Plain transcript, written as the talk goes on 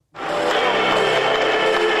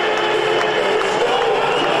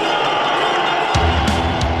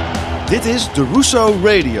Dit is The Russo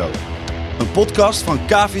Radio, een podcast van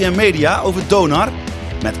KVM Media over Donar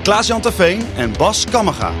met Klaas-Jan Terveen en Bas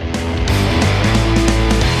Kammerga.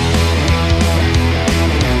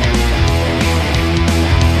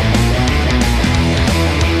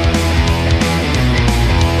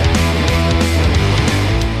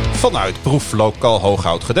 Vanuit proeflokaal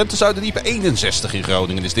Hooghout, gedempte Zuiderdiepe 61 in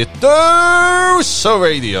Groningen, is dit The Russo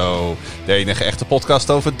Radio. De enige echte podcast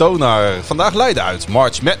over Donar. Vandaag Leiden uit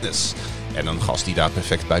March Madness. En een gast die daar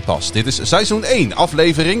perfect bij past. Dit is seizoen 1,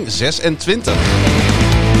 aflevering 26.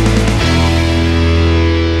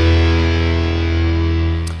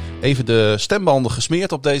 Even de stembanden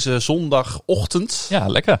gesmeerd op deze zondagochtend. Ja,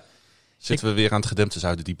 lekker. Zitten we weer aan het gedempte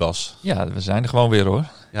Zuiderdiep, Bas. Ja, we zijn er gewoon weer hoor.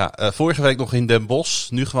 Ja, vorige week nog in Den Bosch.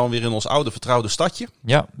 Nu gewoon weer in ons oude vertrouwde stadje.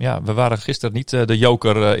 Ja, we waren gisteren niet de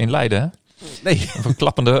joker in Leiden, hè? Nee.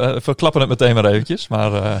 We verklappen het meteen maar eventjes.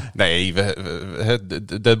 Maar, nee,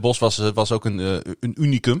 Den Bosch was ook een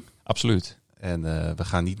unicum. Absoluut. En we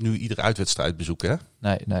gaan niet nu iedere uitwedstrijd bezoeken, hè?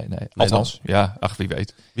 Nee. Althans, ja, wie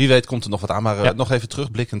weet. Wie weet komt er nog wat aan. Maar nog even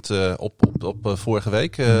terugblikkend op vorige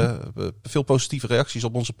week. Veel positieve reacties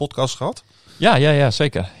op onze podcast gehad. Ja,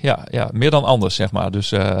 zeker. Ja, meer dan anders, zeg maar. Dus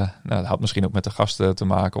dat had misschien ook met de gasten te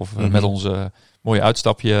maken. Of met onze mooie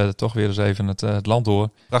uitstapje toch weer eens even het land door.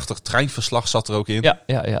 Prachtig treinverslag zat er ook in.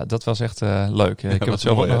 Ja, dat was echt leuk. Ik heb het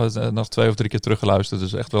zelf mooi, ook nog 2 of 3 keer teruggeluisterd.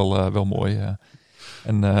 Dus echt wel mooi.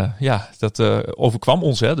 En dat overkwam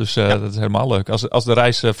ons, hè? Dus dat is helemaal leuk. Als de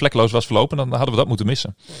reis vlekkeloos was verlopen, dan hadden we dat moeten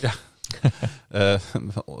missen. Ja.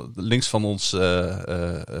 Links van ons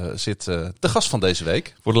zit de gast van deze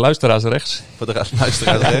week. Voor de luisteraars rechts.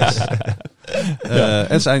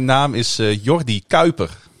 En zijn naam is Jordi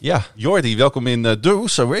Kuiper. Ja. Jordi, welkom in The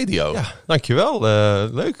Russo Radio. Ja, dankjewel.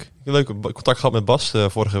 Leuk. Leuk contact gehad met Bas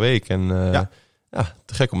vorige week. En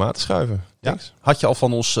te gek om aan te schuiven. Ja. Had je al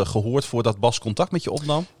van ons gehoord voordat Bas contact met je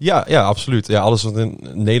opnam? Ja, absoluut. Ja, alles wat in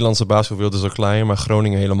Nederlandse basketbalwereld is al klein, maar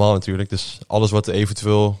Groningen helemaal natuurlijk. Dus alles wat er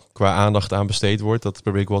eventueel qua aandacht aan besteed wordt, dat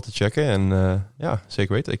probeer ik wel te checken. En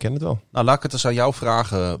zeker weten, ik ken het wel. Nou, laat ik het eens aan jou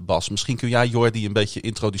vragen, Bas. Misschien kun jij Jordi een beetje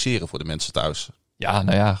introduceren voor de mensen thuis. Ja,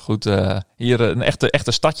 nou ja, goed. Hier een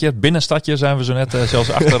echte stadje, binnenstadje zijn we zo net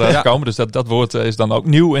zelfs achter gekomen. Dus dat woord is dan ook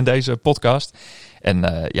nieuw in deze podcast.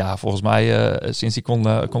 En volgens mij, sinds hij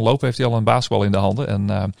kon lopen, heeft hij al een basketbal in de handen.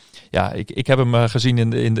 En ik heb hem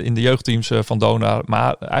gezien in de jeugdteams van Donar.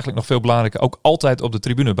 Maar eigenlijk nog veel belangrijker, ook altijd op de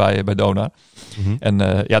tribune bij Donar. Mm-hmm. En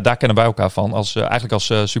daar kennen wij elkaar van, eigenlijk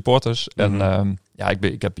als supporters. Mm-hmm. En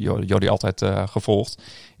ik heb Jordi altijd gevolgd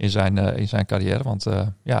in zijn carrière. Want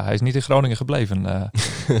hij is niet in Groningen gebleven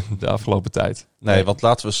de afgelopen tijd. Nee, want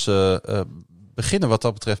laten we eens beginnen wat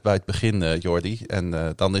dat betreft bij het begin, Jordi.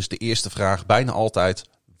 En dan is de eerste vraag bijna altijd,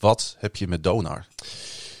 wat heb je met Donar?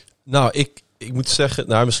 Nou, ik moet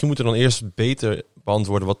zeggen, misschien moeten we dan eerst beter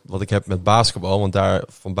beantwoorden wat ik heb met basketbal. Want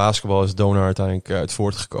van basketbal is Donar uiteindelijk uit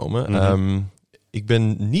voortgekomen. Mm-hmm. Ik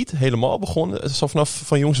ben niet helemaal begonnen. Het is al vanaf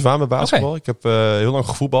van jongs af aan met basketbal. Okay. Ik heb heel lang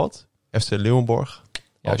gevoetbald. FC Leeuwenborg.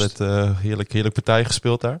 Juist. Altijd heerlijk partij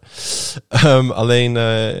gespeeld daar.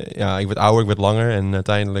 Ik werd ouder, ik werd langer. En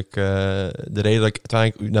uiteindelijk, de reden dat ik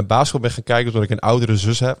uiteindelijk naar basketbal ben gaan kijken, is omdat ik een oudere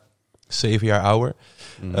zus heb. 7 jaar ouder.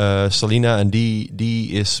 Salina. En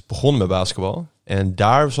die is begonnen met basketbal. En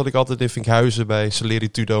daar zat ik altijd in Vinkhuizen bij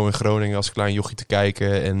Saleri Tudo in Groningen als klein jochie te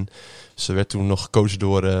kijken. En ze werd toen nog gecoacht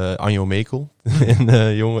door Anjo Mekel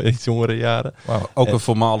in iets jongere jaren. Wow, ook een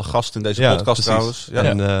voormalige gast in deze podcast precies. Trouwens. Ja.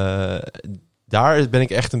 En daar ben ik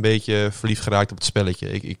echt een beetje verliefd geraakt op het spelletje.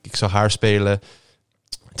 Ik zag haar spelen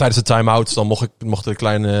tijdens de time-outs. Dan mochten de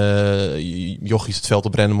kleine jochies het veld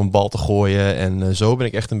oprennen om een bal te gooien. En zo ben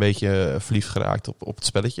ik echt een beetje verliefd geraakt op het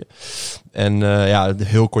spelletje. En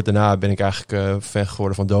heel kort daarna ben ik eigenlijk fan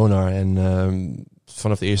geworden van Donar. En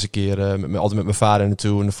vanaf de eerste keer altijd met mijn vader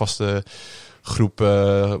naartoe. Een vaste groep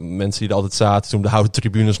mensen die er altijd zaten. Toen de houten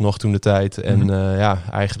tribunes nog toen de tijd. En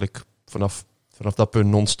eigenlijk vanaf dat punt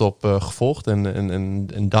non-stop gevolgd. En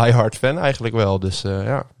een diehard fan eigenlijk wel. Dus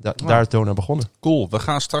daar is Donar begonnen. Cool. We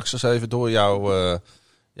gaan straks eens even door jouw,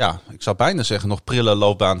 ik zou bijna zeggen, nog prille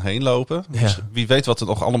loopbaan heen lopen. Ja. Dus wie weet wat er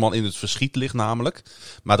nog allemaal in het verschiet ligt namelijk.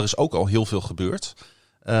 Maar er is ook al heel veel gebeurd.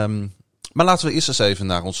 Maar laten we eerst eens even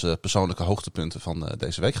naar onze persoonlijke hoogtepunten van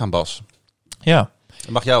deze week gaan, Bas. Ja.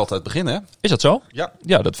 Dan mag jij altijd beginnen, hè? Is dat zo? Ja.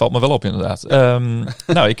 Ja, dat valt me wel op inderdaad.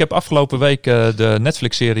 Ik heb afgelopen week de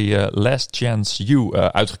Netflix-serie Last Chance You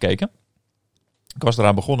uitgekeken. Ik was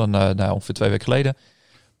eraan begonnen ongeveer 2 weken geleden.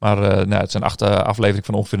 Maar het zijn 8 afleveringen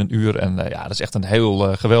van ongeveer 1 uur. En dat is echt een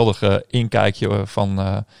heel geweldig inkijkje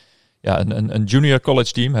van een junior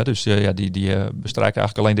college team. Hè, dus die bestrijken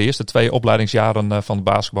eigenlijk alleen de eerste 2 opleidingsjaren van de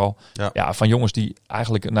basketbal. Ja, van jongens die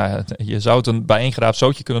eigenlijk, je zou het een bijeengeraapt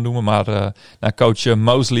zootje kunnen noemen. Maar coach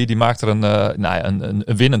Mosley die maakt er een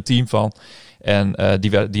winnend team van. En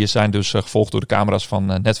die zijn dus gevolgd door de camera's van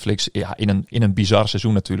Netflix in een bizar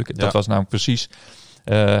seizoen natuurlijk. Dat was namelijk precies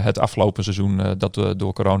het afgelopen seizoen dat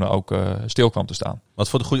door corona ook stil kwam te staan. Want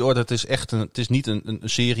voor de goede orde, het is niet een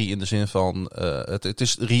serie in de zin van, het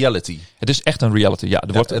is reality. Het is echt een reality, ja.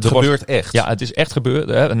 Het gebeurt echt. Ja, het is echt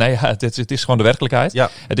gebeurd. Nee, het is gewoon de werkelijkheid. Ja.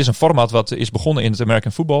 Het is een format wat is begonnen in het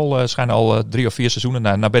American Football. Schijnen al 3 of 4 seizoenen.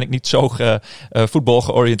 Nou ben ik niet zo voetbal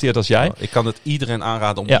georiënteerd als jij. Ik kan het iedereen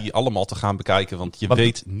aanraden om die allemaal te gaan bekijken, want je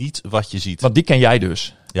weet niet wat je ziet. Want die ken jij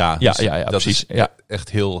dus. Ja, dat precies. Is echt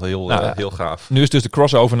heel gaaf. Nu is dus de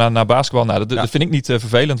crossover naar basketbal. Nou, dat vind ik niet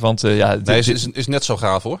vervelend, want het is net zo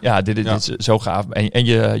gaaf hoor. Ja, dit is zo gaaf. En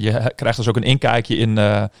je krijgt dus ook een inkijkje in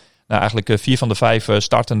eigenlijk 4 van de 5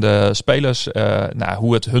 startende spelers.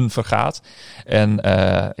 Hoe het hun vergaat. En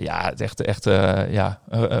het echt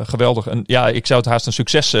geweldig. Ik zou het haast een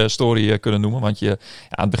successtory kunnen noemen. Want aan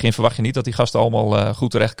het begin verwacht je niet dat die gasten allemaal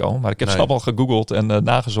goed terechtkomen. Maar ik heb ze allemaal gegoogeld en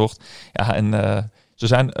nagezocht. Ja, en ze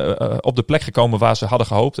zijn op de plek gekomen waar ze hadden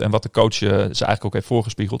gehoopt. En wat de coach ze eigenlijk ook heeft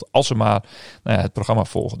voorgespiegeld. Als ze maar het programma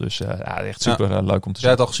volgen. Dus echt super leuk om te zien. Jij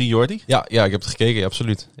het al gezien, Jordi? Ja, ik heb het gekeken. Ja,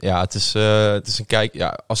 absoluut. Ja, het is een kijk.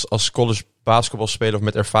 Ja, als college basketbalspeler of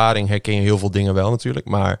met ervaring herken je heel veel dingen wel natuurlijk.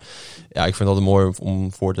 Maar ja, ik vind het altijd mooi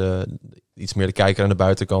om voor iets meer de kijker aan de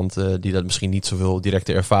buitenkant, die dat misschien niet zoveel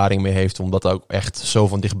directe ervaring mee heeft, om dat ook echt zo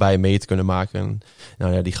van dichtbij mee te kunnen maken.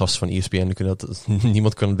 En die gasten van ESPN kunnen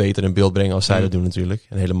niemand kan het beter in beeld brengen als zij dat doen natuurlijk.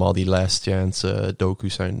 En helemaal die Last Chance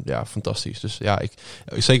docu's zijn fantastisch. Dus ja, ik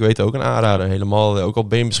zeker weten ook een aanrader. Helemaal, ook al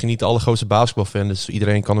ben je misschien niet de allergrootste basketbalfan, dus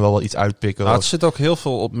iedereen kan er wel iets uitpikken. Het zit ook heel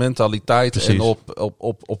veel op mentaliteit. Precies. En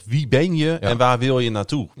op wie ben je en waar wil je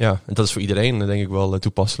naartoe. Ja, en dat is voor iedereen denk ik wel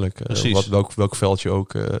toepasselijk. Welk veld je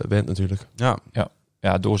ook bent natuurlijk.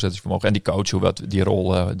 Ja, doorzettingsvermogen. En die coach, die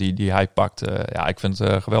rol die hij pakt. Ik vind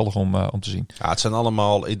het geweldig om te zien. Ja, het zijn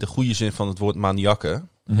allemaal in de goede zin van het woord maniakken.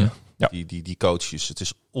 Ja. Die coaches. Het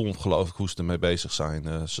is ongelooflijk hoe ze ermee bezig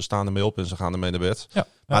zijn. Ze staan ermee op en ze gaan ermee naar bed. Ja.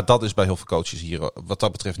 Maar dat is bij heel veel coaches hier wat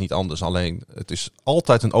dat betreft niet anders. Alleen, het is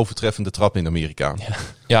altijd een overtreffende trap in Amerika.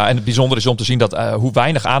 Ja, en het bijzondere is om te zien dat hoe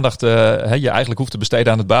weinig aandacht je eigenlijk hoeft te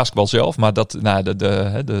besteden aan het basketbal zelf. Maar dat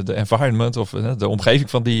de environment of de omgeving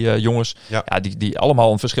van die jongens, die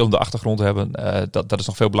allemaal een verschillende achtergrond hebben. Dat is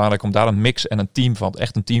nog veel belangrijker om daar een mix en een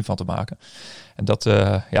team van te maken. En dat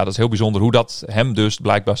is heel bijzonder hoe dat hem dus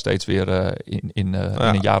blijkbaar steeds weer in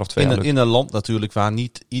een jaar of 2 in een land natuurlijk waar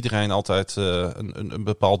niet iedereen altijd een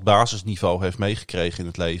bepaald basisniveau heeft meegekregen in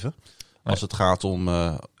het leven. Nee. Als het gaat om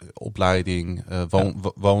opleiding,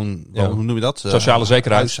 hoe noem je dat? Sociale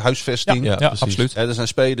zekerheid. Huisvesting. Ja, absoluut. Er zijn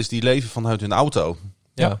spelers die leven vanuit hun auto.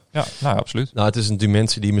 Ja, absoluut. Nou, het is een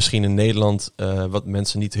dimensie die misschien in Nederland wat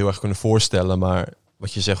mensen niet heel erg kunnen voorstellen, maar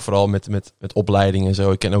wat je zegt, vooral met opleiding en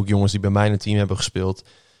zo. Ik ken ook jongens die bij mij in het team hebben gespeeld.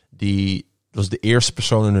 Dat was de eerste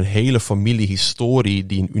persoon in hun hele familiehistorie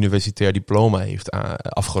die een universitair diploma heeft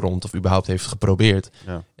afgerond of überhaupt heeft geprobeerd.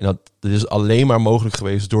 Ja. En dat is alleen maar mogelijk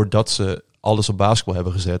geweest doordat ze alles op basketbal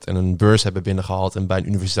hebben gezet en een beurs hebben binnengehaald en bij een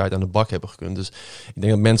universiteit aan de bak hebben gekund. Dus ik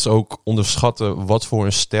denk dat mensen ook onderschatten wat voor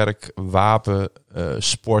een sterk wapen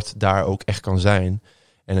sport daar ook echt kan zijn.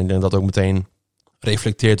 En ik denk dat ook meteen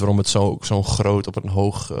reflecteert waarom het zo groot op een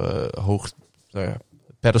hoog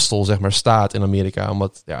pedestal zeg maar staat in Amerika.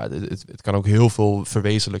 Omdat het kan ook heel veel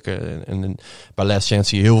verwezenlijken. En bij Last Chance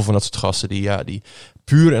zie je heel veel van dat soort gasten die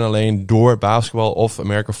puur en alleen door basketbal of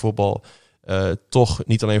American football toch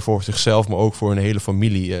niet alleen voor zichzelf, maar ook voor een hele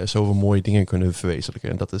familie zoveel mooie dingen kunnen verwezenlijken.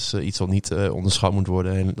 En dat is iets wat niet onderschat moet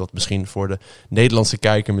worden. En dat misschien voor de Nederlandse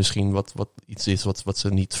kijker misschien wat iets is wat ze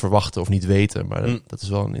niet verwachten of niet weten. Maar dat is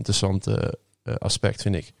wel een interessant aspect,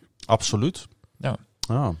 vind ik. Absoluut. Ja.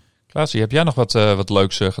 Klaasie, heb jij nog wat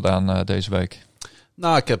leuks gedaan deze week?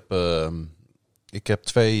 Nou, ik heb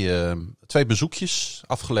 2 bezoekjes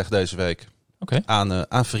afgelegd deze week. Okay.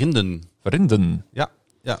 Aan vrienden. Vrienden?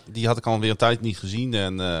 Ja, die had ik al weer een tijd niet gezien.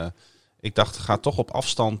 En ik dacht, ga toch op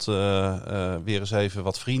afstand weer eens even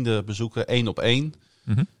wat vrienden bezoeken. 1 op 1.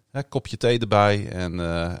 Mm-hmm. Kopje thee erbij en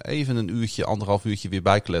even een uurtje, 1,5 uurtje weer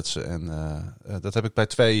bijkletsen. En dat heb ik bij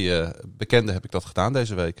 2 bekenden heb ik dat gedaan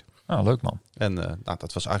deze week. Ah, leuk man. En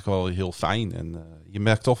dat was eigenlijk wel heel fijn. En je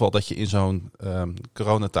merkt toch wel dat je in zo'n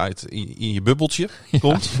coronatijd in je bubbeltje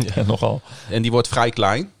komt. Ja, nogal. En die wordt vrij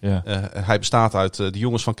klein. Ja. Hij bestaat uit de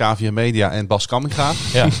jongens van KVM Media en Bas Kamminga.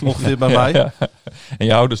 Ja. Ongeveer bij mij. Ja. En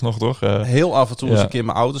je ouders nog, toch? Heel af en toe eens Ja. een keer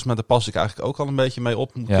mijn ouders, maar daar pas ik eigenlijk ook al een beetje mee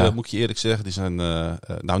op. Moet ik je eerlijk zeggen. Die zijn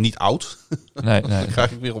nou niet oud. Nee. Dan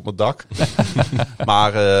krijg ik weer op mijn dak.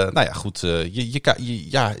 Maar nou ja, goed.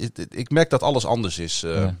 Ik merk dat alles anders is.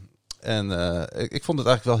 Ja. En ik vond het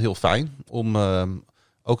eigenlijk wel heel fijn om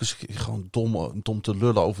ook eens gewoon dom te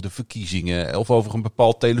lullen over de verkiezingen. Of over een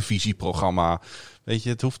bepaald televisieprogramma. Weet je,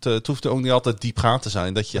 het hoeft ook niet altijd diepgaand te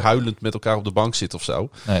zijn. Dat je huilend met elkaar op de bank zit of zo.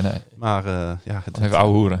 Nee. Maar Even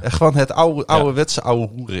ouwe hoeren. gewoon het ouderwetse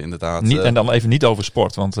oude hoeren inderdaad. Niet, en dan even niet over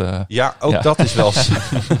sport, want... Ja, ook Ja. dat is wel...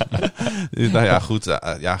 Nou ja, goed.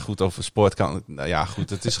 Goed, over sport kan... Nou ja, goed.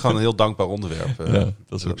 Het is gewoon een heel dankbaar onderwerp.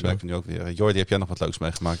 dat is ook zo. merk ik nu ook weer. Jordi, heb jij nog wat leuks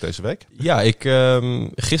meegemaakt deze week? Ja, ik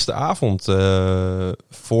gisteravond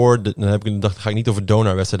dan heb ik gedacht, ga ik niet over de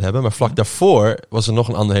Donar-wedstrijd hebben, maar vlak daarvoor was er nog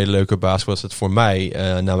een andere hele leuke basketbalwedstrijd voor mij.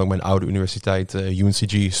 Namelijk mijn oude universiteit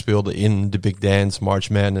UNCG speelde in de Big Dance, March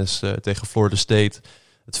Madness tegen Florida State.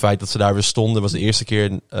 Het feit dat ze daar weer stonden was de eerste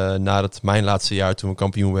keer nadat mijn laatste jaar toen we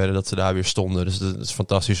kampioen werden dat ze daar weer stonden. Dus het is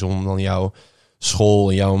fantastisch om dan jouw school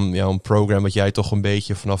en jouw program, wat jij toch een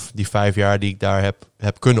beetje vanaf die 5 jaar die ik daar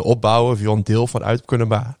heb kunnen opbouwen, of je een deel van uit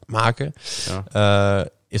kunnen maken. Ja.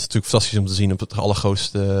 Is natuurlijk fantastisch om te zien op het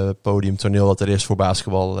allergrootste podiumtoneel dat er is voor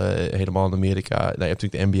basketbal, helemaal in Amerika. Nou, je hebt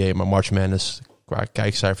natuurlijk de NBA, maar March Madness, qua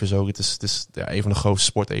kijkcijfers ook. Het is een van de grootste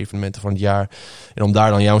sportevenementen van het jaar. En om daar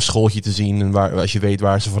dan jouw schooltje te zien, en als je weet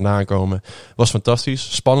waar ze vandaan komen, was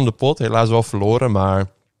fantastisch. Spannende pot, helaas wel verloren, maar...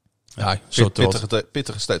 Ja, zo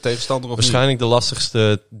Pittige tegenstander of waarschijnlijk de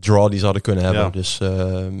lastigste draw die ze hadden kunnen hebben. Ja. Dus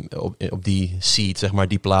op die seed, zeg maar,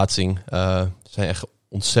 die plaatsing, zijn echt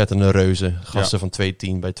ontzettende reuzen. Gasten van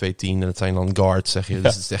 2-10 bij 2-10. En het zijn dan guards, zeg je.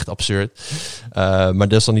 Dus het is echt absurd. Maar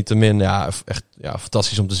desalniettemin, echt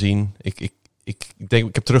fantastisch om te zien.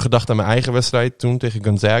 Ik heb teruggedacht aan mijn eigen wedstrijd toen tegen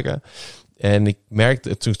Gonzaga. En ik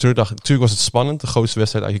merkte, toen terugdacht, natuurlijk was het spannend. De grootste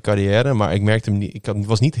wedstrijd uit je carrière. Maar ik merkte hem niet, ik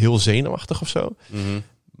was niet heel zenuwachtig of zo. Mm-hmm.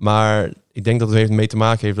 Maar ik denk dat het mee te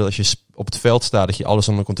maken heeft dat als je op het veld staat, dat je alles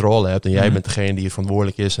onder controle hebt. En jij bent degene die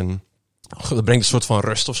verantwoordelijk is. En dat brengt een soort van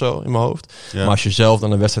rust of zo in mijn hoofd. Ja. Maar als je zelf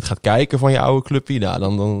dan een wedstrijd gaat kijken van je oude clubje,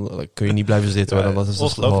 dan kun je niet blijven zitten. Ja, hoor. Dat is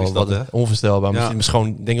ongelooflijk wel dat, hè? onvoorstelbaar. Maar Ja. het is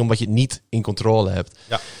gewoon, denk ik, omdat je het niet in controle hebt.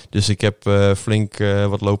 Ja. Dus ik heb flink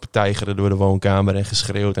wat lopen tijgeren door de woonkamer en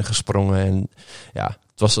geschreeuwd en gesprongen. En ja,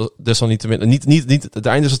 het was desalniettemin niet het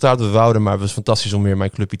eindresultaat dat we wouden, maar het was fantastisch om weer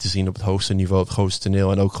mijn clubje te zien op het hoogste niveau, op het grootste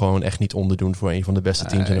toneel. En ook gewoon echt niet onderdoen voor een van de beste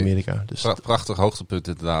teams in Amerika. Dus Prachtig hoogtepunt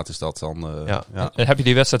inderdaad is dat dan. Ja. En heb je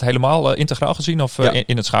die wedstrijd helemaal integraal gezien of Ja.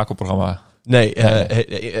 in het schakelprogramma? Nee, er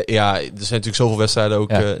zijn natuurlijk zoveel wedstrijden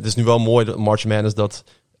ook. Ja. Het is nu wel mooi dat March Madness dat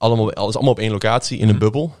alles allemaal op één locatie in een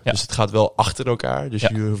bubbel. Ja. Dus het gaat wel achter elkaar. Dus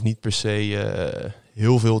je hoeft niet per se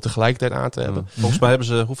heel veel tegelijkertijd aan te hebben. Volgens mij hebben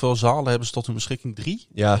ze, hoeveel zalen hebben ze tot hun beschikking? 3?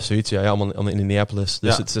 Ja, zoiets. Ja, allemaal in Indianapolis.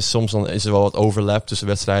 Dus Ja. het is, soms dan is er wel wat overlap tussen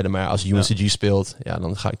wedstrijden. Maar als UNCG speelt,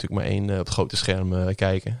 dan ga ik natuurlijk maar één op het grote scherm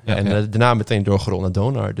kijken. Ja, en daarna meteen doorgerold naar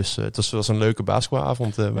Donar. Dus het was een leuke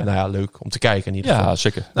basketbalavond. Leuk om te kijken in ieder geval. Ja,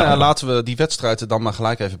 zeker. Nou ja, laten we die wedstrijd er dan maar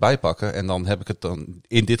gelijk even bijpakken. En dan heb ik het dan,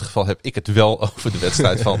 in dit geval heb ik het wel over de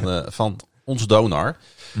wedstrijd van ons Donar.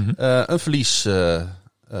 Mhm. Een verlies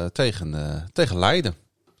tegen Leiden.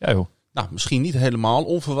 Ja, joh. Nou, misschien niet helemaal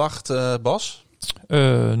onverwacht, Bas.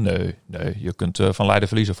 Nee, je kunt van Leiden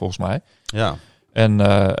verliezen volgens mij. Ja. En,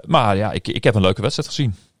 maar ja, ik heb een leuke wedstrijd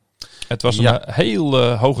gezien. Het was een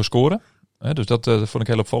heel hoge score. Dus dat vond ik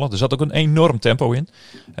heel opvallend. Er zat ook een enorm tempo in.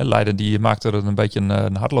 Leiden die maakte er een beetje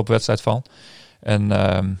een hardloopwedstrijd van. En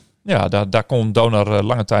daar kon Donar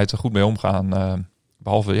lange tijd goed mee omgaan.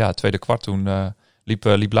 Behalve het tweede kwart toen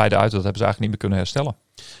liep Leiden uit. Dat hebben ze eigenlijk niet meer kunnen herstellen.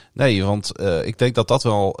 Nee, want ik denk dat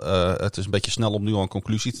wel... het is een beetje snel om nu al een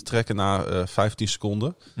conclusie te trekken na 15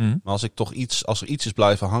 seconden. Mm. Maar als er iets is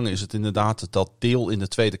blijven hangen, is het inderdaad dat deel in de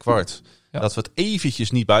tweede kwart. Ja. Dat we het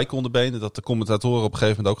eventjes niet bij konden benen. Dat de commentatoren op een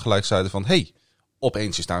gegeven moment ook gelijk zeiden van... Hey,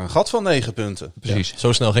 opeens is daar een gat van 9 punten. Precies. Ja,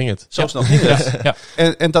 zo snel ging het. Zo snel ging het. Ja.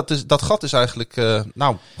 En dat gat is eigenlijk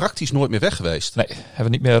praktisch nooit meer weg geweest. Nee, hebben we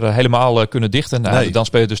niet meer helemaal kunnen dichten. Nou, Nee. Dan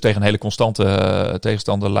speel je dus tegen een hele constante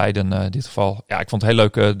tegenstander, Leiden in dit geval. Ja, ik vond het heel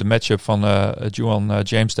leuk de matchup van Juwan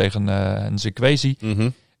James tegen Nzekwezi.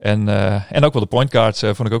 Mm-hmm. En ook wel de point guards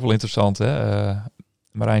vond ik ook wel interessant. Hè?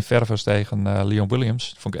 Marijn Ververs tegen Leon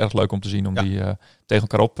Williams. Vond ik erg leuk om te zien, om die tegen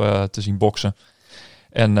elkaar op te zien boksen.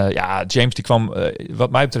 En James die kwam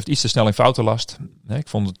wat mij betreft iets te snel in foutenlast. Ik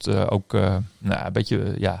vond het ook een beetje,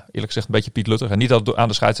 eerlijk gezegd, een beetje Piet Luttig. En niet dat het aan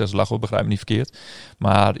de scheidsrechter lag, hoor, begrijp me niet verkeerd.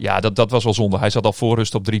 Maar ja, dat was wel zonde. Hij zat al voor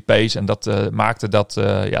rust op 3 pace. En dat maakte dat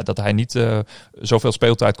hij niet zoveel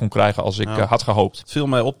speeltijd kon krijgen als ik had gehoopt. Het viel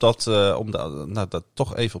mij op dat, om daar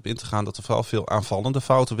toch even op in te gaan, dat er vooral veel aanvallende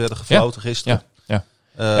fouten werden gefloten gisteren. Ja.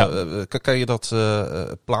 Kan je dat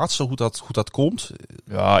plaatsen, hoe dat komt?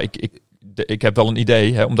 Ja, ik heb wel een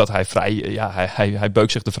idee, hè, omdat hij hij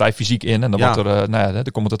beukt zich er vrij fysiek in. En dan wordt er,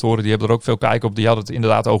 de commentatoren die hebben er ook veel kijk op. Die hadden het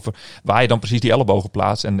inderdaad over waar je dan precies die ellebogen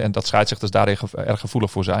plaatst. En dat scheidsrechters daar erg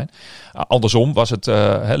gevoelig voor zijn. Andersom was het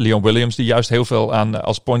Leon Williams die juist heel veel aan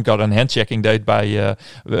als point guard en handchecking deed bij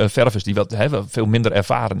Ververs. Die wat veel minder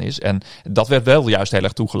ervaren is. En dat werd wel juist heel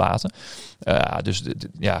erg toegelaten. Het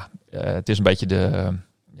is een beetje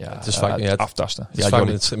het is vaak aftasten. Het is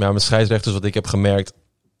vaak met scheidsrechters wat ik heb gemerkt.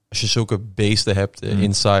 Als je zulke beesten hebt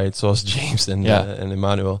inside, zoals James en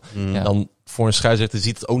Emmanuel, dan voor een scheidsrechter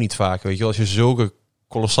ziet het ook niet vaak. Weet je wel? Als je zulke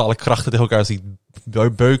kolossale krachten tegen elkaar ziet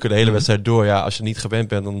beuken de hele wedstrijd door. Ja, als je niet gewend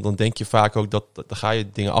bent, dan denk je vaak ook dan ga je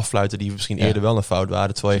dingen affluiten die misschien eerder wel een fout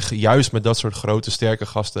waren. Terwijl je juist met dat soort grote, sterke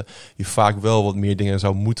gasten je vaak wel wat meer dingen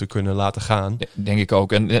zou moeten kunnen laten gaan. Denk ik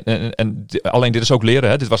ook. En alleen dit is ook leren.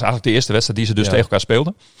 Hè. Dit was eigenlijk de eerste wedstrijd die ze dus tegen elkaar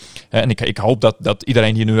speelden. En ik hoop dat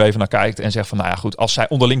iedereen hier nu even naar kijkt en zegt van, nou ja, goed, als zij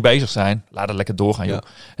onderling bezig zijn, laat het lekker doorgaan, joh.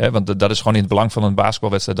 Want dat is gewoon in het belang van een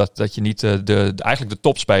basketbalwedstrijd, dat je niet eigenlijk de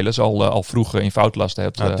topspelers al vroeg in foutlasten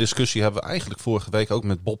hebt. Nou, discussie hebben we eigenlijk vorige week ook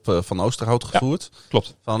met Bob van Oosterhout gevoerd. Ja,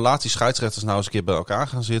 klopt. Van laat die scheidsrechters nou eens een keer bij elkaar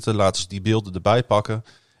gaan zitten. Laten ze die beelden erbij pakken.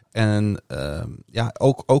 En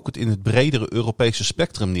ook het in het bredere Europese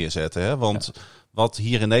spectrum neerzetten. Hè? Want wat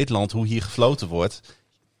hier in Nederland, hoe hier gefloten wordt,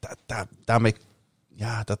 daarmee...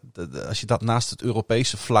 Ja, als je dat naast het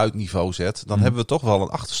Europese fluitniveau zet, dan hebben we toch wel een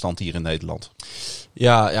achterstand hier in Nederland.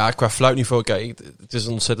 Ja, qua fluitniveau, kijk, het is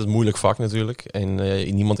een ontzettend moeilijk vak natuurlijk. En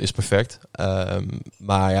niemand is perfect.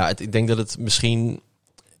 Maar ja, ik denk dat het misschien...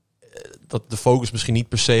 dat de focus misschien niet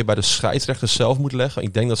per se bij de scheidsrechters zelf moet leggen.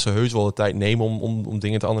 Ik denk dat ze heus wel de tijd nemen om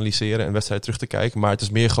dingen te analyseren en wedstrijden terug te kijken. Maar het is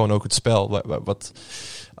meer gewoon ook het spel.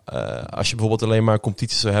 Als je bijvoorbeeld alleen maar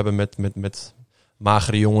competities zou hebben met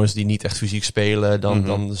magere jongens die niet echt fysiek spelen,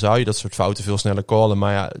 dan zou je dat soort fouten veel sneller callen.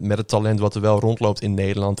 Maar ja, met het talent wat er wel rondloopt in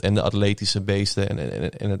Nederland en de atletische beesten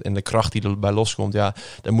en de kracht die erbij loskomt, ja,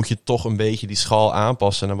 dan moet je toch een beetje die schaal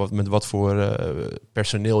aanpassen en met wat voor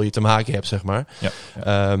personeel je te maken hebt, zeg maar.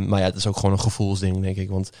 Ja. Maar ja, het is ook gewoon een gevoelsding, denk ik.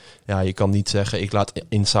 Want ja, je kan niet zeggen, ik laat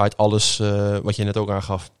inside alles, wat je net ook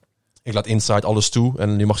aangaf, ik laat inside alles toe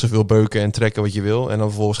en je mag zoveel beuken en trekken wat je wil. En dan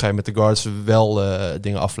vervolgens ga je met de guards wel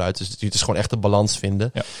dingen afluiten. Dus het is gewoon echt een balans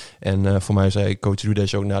vinden. Ja. En voor mij zei coach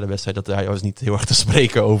Rudes ook na de wedstrijd dat hij was niet heel erg te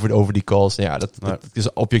spreken over die calls. Nou ja, dat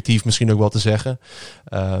is objectief misschien ook wel te zeggen.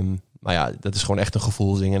 Maar ja, dat is gewoon echt een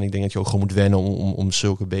gevoelsding. En ik denk dat je ook gewoon moet wennen om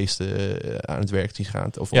zulke beesten aan het werk te gaan.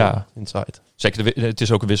 Of inside. Zeker, het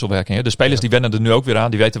is ook een wisselwerking. Hè? De spelers die wennen er nu ook weer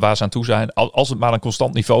aan. Die weten waar ze aan toe zijn. Als het maar een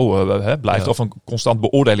constant niveau blijft. Of een constant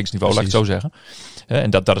beoordelingsniveau, precies. Laat ik het zo zeggen. En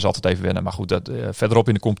dat is altijd even wennen. Maar goed, verderop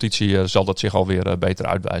in de competitie zal dat zich alweer beter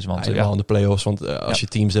uitwijzen. Want in de play-offs. Want als je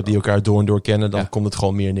teams hebt die elkaar door en door kennen, dan komt het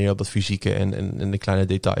gewoon meer neer op dat fysieke en de kleine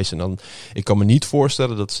details. En dan, ik kan me niet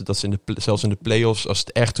voorstellen dat ze zelfs in de play-offs, als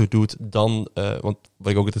het echt toe doet, dan, want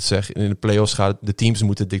wat ik ook altijd zeg, in de play-offs gaan de teams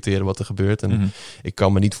moeten dicteren wat er gebeurt. En ik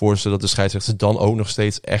kan me niet voorstellen dat de scheidsrechters dan ook nog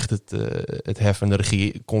steeds echt het hef en de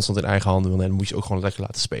regie constant in eigen handen willen. En dan moet je ook gewoon lekker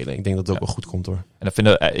laten spelen. Ik denk dat het ook wel goed komt, hoor.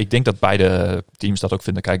 En ik denk dat beide teams dat ook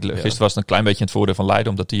vinden. Kijk, gisteren was het een klein beetje in het voordeel van Leiden,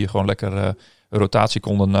 omdat die gewoon lekker rotatie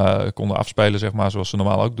konden afspelen, zeg maar, zoals ze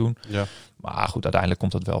normaal ook doen. Ja. Maar goed, uiteindelijk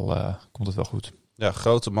komt het wel goed. Ja,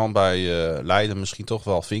 grote man bij Leiden, misschien toch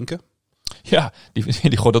wel Vinken. Ja,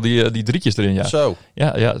 die gooide die drietjes erin, ja. Zo.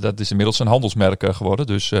 Ja, dat is inmiddels een handelsmerk geworden.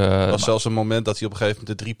 Dus, er was zelfs een moment dat hij op een gegeven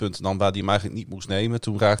moment de 3 punten nam waar hij hem eigenlijk niet moest nemen.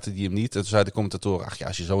 Toen raakte hij hem niet. En toen zei de commentator,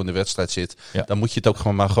 als je zo in de wedstrijd zit, dan moet je het ook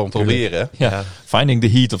gewoon proberen. Ja. Finding the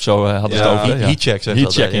heat of zo hadden ze het over. Heat check, zeg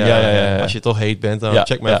heat checking, ja. Als je toch heet bent, dan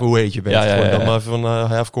check maar even hoe heet je bent. Dan maar van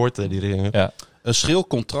half-court die dingen. Ja. Een schril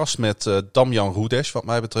contrast met Damjan Rudes, wat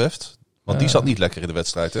mij betreft. Want die zat niet lekker in de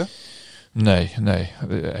wedstrijd, hè? Nee.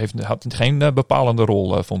 Had geen bepalende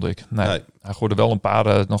rol, vond ik. Nee. Hij gooide wel een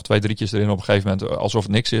paar, nog 2 drietjes erin op een gegeven moment, alsof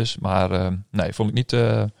het niks is. Maar vond ik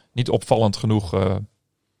niet opvallend genoeg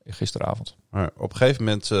gisteravond. Maar op een gegeven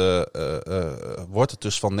moment wordt het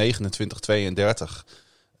dus van 29-32.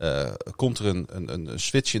 Komt er een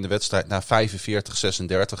switch in de wedstrijd naar 45-36 in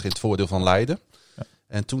het voordeel van Leiden. Ja.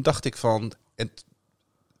 En toen dacht ik van,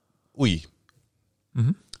 oei.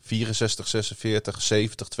 64, 46,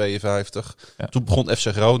 70, 52. Ja. Toen begon FC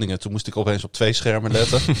Groningen. Toen moest ik opeens op 2 schermen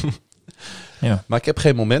letten. Ja. Maar ik heb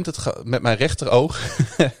geen moment met mijn rechteroog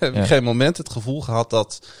geen moment het gevoel gehad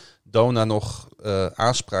dat Dona nog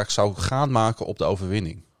aanspraak zou gaan maken op de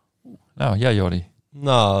overwinning. Nou ja, Jordi.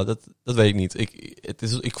 Nou, dat weet ik niet.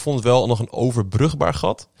 Ik vond het wel nog een overbrugbaar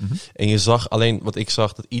gat. Mm-hmm. En je zag alleen, wat ik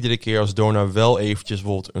zag, dat iedere keer als Donar wel eventjes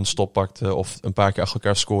bijvoorbeeld een stop pakte of een paar keer achter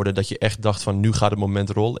elkaar scoorde, dat je echt dacht van nu gaat het moment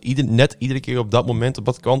rollen. Iedere keer op dat moment, op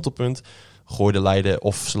dat kantelpunt, gooide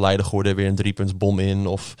Leiden gooide weer een 3-puntsbom in.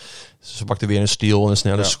 Of ze pakte weer een steal en een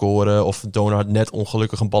snelle score. Of Donar had net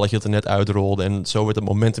ongelukkig een balletje dat er net uitrolde. En zo werd het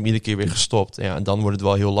momentum iedere keer weer gestopt. Ja, en dan wordt het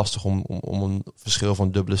wel heel lastig om een verschil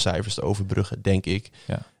van dubbele cijfers te overbruggen, denk ik.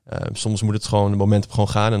 Ja. Soms moet het momentum gewoon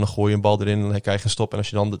gaan en dan gooi je een bal erin en dan krijg je een stop. En als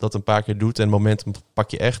je dan dat een paar keer doet en momentum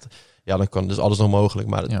pak je echt, ja, dan kan dus alles nog mogelijk.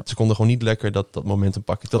 Maar ze konden gewoon niet lekker dat momentum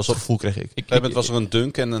pakken. Dat gevoel kreeg ik. Was er een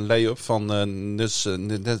dunk en een lay-up van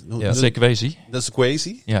Nzekwezy.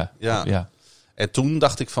 Ja. En toen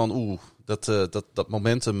dacht ik van, dat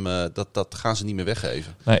momentum, dat gaan ze niet meer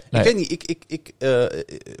weggeven. Nee. Ik weet niet,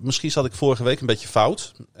 misschien zat ik vorige week een beetje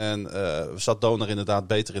fout. En zat Donar inderdaad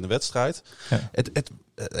beter in de wedstrijd. Ja.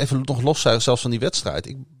 Even nog los zelfs van die wedstrijd.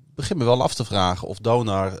 Ik begin me wel af te vragen of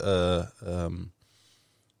Donar...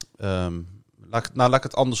 laat ik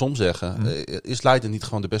het andersom zeggen. Is Leiden niet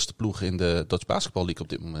gewoon de beste ploeg in de Dutch Basketball League op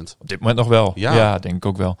dit moment? Op dit moment nog wel. Ja. Ja, denk ik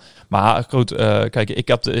ook wel. Maar goed, kijk, ik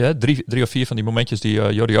heb 3 of 4 van die momentjes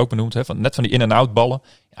die Jordi ook benoemd. Net van die in-en-out ballen.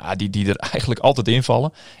 Ja, die er eigenlijk altijd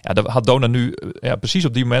invallen. Ja, daar had Donar nu precies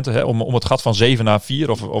op die momenten om het gat van 7 naar 4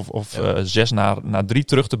 of 6 naar 3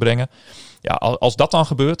 terug te brengen. Ja, als dat dan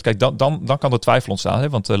gebeurt, kijk, dan kan er twijfel ontstaan.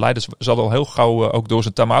 Want Leiden zal al heel gauw ook door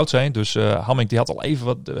zijn time-out zijn. Dus Hamming die had al even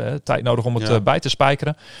wat tijd nodig om het bij te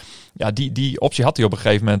spijkeren. Ja, die optie had hij op een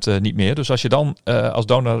gegeven moment niet meer. Dus als je dan als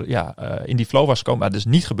Donar in die flow was gekomen, maar dat is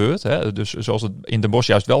niet gebeurd. Dus zoals het in Den Bosch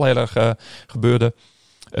juist wel heel erg gebeurde.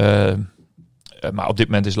 Maar op dit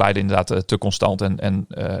moment is Leiden inderdaad te constant. En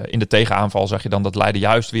in de tegenaanval zag je dan dat Leiden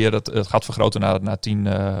juist weer het gat vergroten naar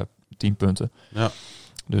 10 punten. Ja.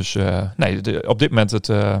 Dus op dit moment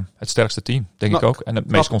het sterkste team, denk ik ook. En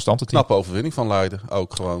het meest constante team. Knappe overwinning van Leiden,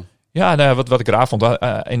 ook gewoon. Ja, wat ik raar vond,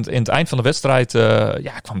 in het eind van de wedstrijd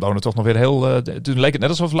kwam Donar toch nog weer heel... toen leek het net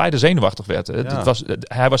alsof Leiden zenuwachtig werd.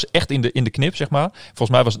 Hij was echt in de knip, zeg maar. Volgens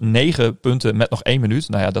mij was het 9 punten met nog 1 minuut.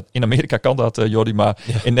 Nou ja, in Amerika kan dat, Jordi, maar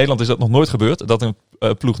in Nederland is dat nog nooit gebeurd. Dat een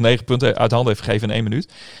ploeg 9 punten uit handen heeft gegeven in 1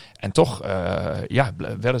 minuut. En toch,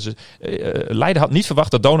 werden ze... Leiden had niet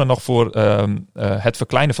verwacht dat Donar nog voor het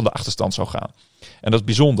verkleinen van de achterstand zou gaan. En dat is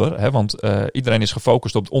bijzonder, want iedereen is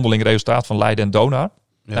gefocust op het onderling resultaat van Leiden en Donar.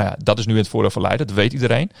 Ja. Nou ja, dat is nu in het voordeel van Leiden, dat weet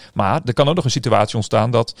iedereen. Maar er kan ook nog een situatie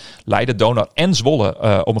ontstaan dat Leiden, Donar en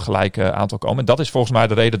Zwolle om een gelijk aantal komen. En dat is volgens mij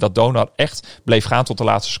de reden dat Donar echt bleef gaan tot de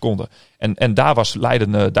laatste seconde. En daar was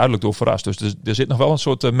Leiden duidelijk door verrast. Dus er zit nog wel een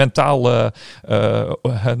soort mentaal,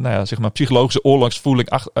 zeg maar psychologische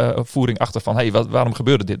oorlogsvoering achter van, waarom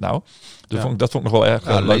gebeurde dit nou? Dus dat vond ik nog wel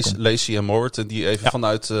erg leuk. Lacey en Morton die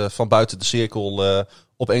even van buiten de cirkel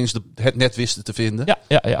opeens het net wisten te vinden.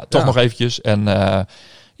 Ja, toch nog eventjes. En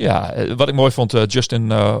wat ik mooi vond, Justin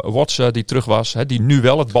Watts die terug was. Die nu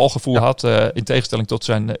wel het balgevoel had, in tegenstelling tot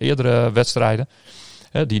zijn eerdere wedstrijden.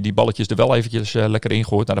 Die balletjes er wel eventjes lekker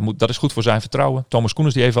ingooit. Nou, dat is goed voor zijn vertrouwen. Thomas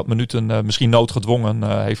Koenens die even wat minuten misschien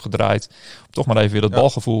noodgedwongen heeft gedraaid. Om toch maar even weer dat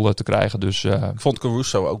balgevoel te krijgen. Dus, ik vond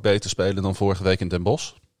Caruso ook beter spelen dan vorige week in Den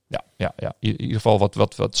Bosch. Ja. In ieder geval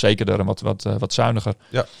wat zekerder en wat zuiniger.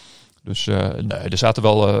 Ja. Dus er zaten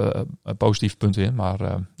wel positieve punten in. Maar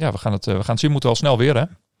we gaan het zien. We moeten al snel weer, hè?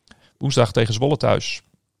 Woensdag tegen Zwolle thuis.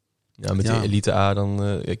 Ja, met die Elite A dan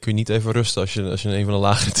kun je niet even rusten als je een van de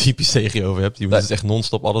lagere types tegen je over hebt. Je moet het echt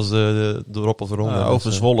non-stop alles erop of eronder.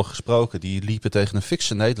 Over Zwolle gesproken. Die liepen tegen een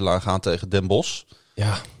fikse nederlaag aan tegen Den Bosch.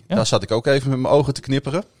 Ja. Daar zat ik ook even met mijn ogen te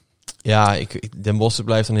knipperen. Ja, Den Bosch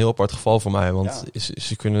blijft een heel apart geval voor mij. Want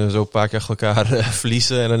ze kunnen zo een paar keer achter elkaar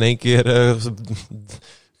verliezen. En in één keer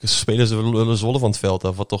spelen ze Zwolle van het veld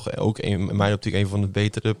af. Wat toch ook in mijn optiek een van de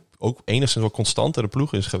betere, ook enigszins wel constantere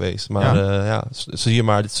ploegen is geweest. Maar zie je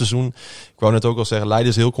maar dit seizoen. Ik wou net ook al zeggen, Leiden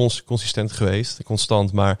is heel consistent geweest.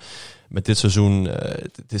 Constant, maar met dit seizoen,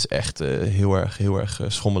 het is echt heel erg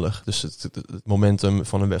schommelig. Dus het momentum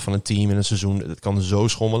van een team in een seizoen, het kan zo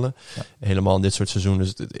schommelen. Ja. Helemaal in dit soort seizoenen.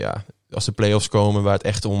 Dus als de play-offs komen waar het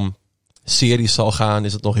echt om series zal gaan,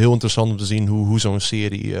 is het nog heel interessant om te zien hoe zo'n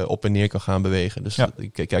serie op en neer kan gaan bewegen. Dus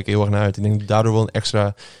ik kijk heel erg naar uit. Ik denk dat daardoor wel een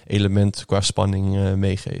extra element qua spanning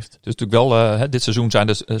meegeeft. Dus natuurlijk wel, dit seizoen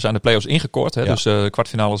zijn de play-offs ingekort. Hè? Ja. Dus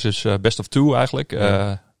kwartfinales is best of 2 eigenlijk.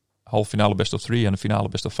 Halve finale best of 3 en de finale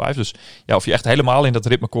best of 5. Dus of je echt helemaal in dat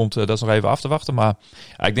ritme komt, dat is nog even af te wachten. Maar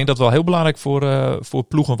ik denk dat het wel heel belangrijk voor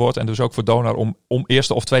ploegen wordt en dus ook voor Donar om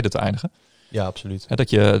eerste of tweede te eindigen. Ja, absoluut. Dat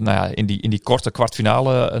je in die korte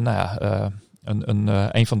kwartfinale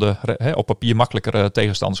een van de op papier makkelijkere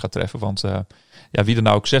tegenstanders gaat treffen. Want wie er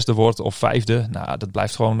nou ook 6e wordt of 5e, nou, dat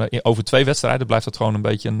blijft gewoon over 2 wedstrijden blijft dat gewoon een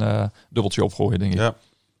beetje een dubbeltje opgooien, denk ik.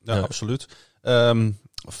 Ja, absoluut.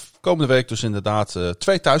 Komende week dus inderdaad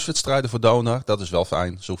 2 thuiswedstrijden voor Donar. Dat is wel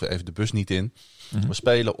fijn. Ze hoeven even de bus niet in. Mm-hmm. We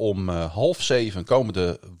spelen om 6:30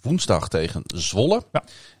 komende woensdag tegen Zwolle. Ja.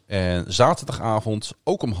 En zaterdagavond,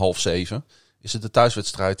 ook om 6:30, is het de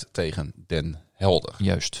thuiswedstrijd tegen Den Helder.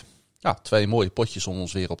 Juist. Ja, 2 mooie potjes om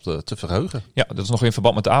ons weer op te verheugen. Ja, dat is nog in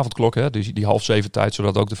verband met de avondklok. Hè? Dus die 6:30 tijd,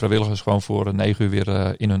 zodat ook de vrijwilligers gewoon voor 9 uur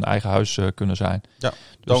weer in hun eigen huis kunnen zijn. Ja, dus,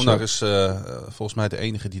 Donar is volgens mij de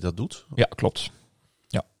enige die dat doet. Ja, klopt.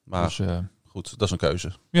 Ja, maar dus, goed, dat is een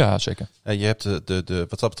keuze. Ja, zeker. En je hebt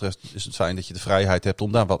wat dat betreft is het fijn dat je de vrijheid hebt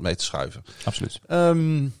om daar wat mee te schuiven. Absoluut.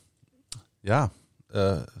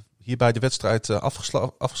 Hierbij de wedstrijd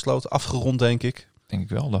afgesloten, afgerond, denk ik. Denk ik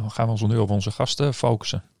wel. Dan gaan we ons nu op onze gasten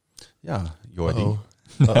focussen. Ja, Jordi.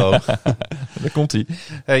 Daar komt hij.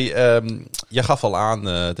 Hey, jij gaf al aan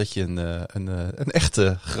dat je een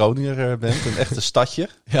echte Groninger bent, een echte stadje.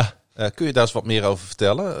 Ja. Kun je daar eens wat meer over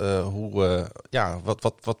vertellen?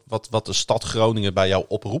 Wat de stad Groningen bij jou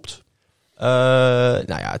oproept?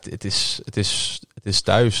 Het is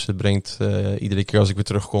thuis. Het brengt iedere keer als ik weer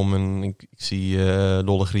terugkom en ik zie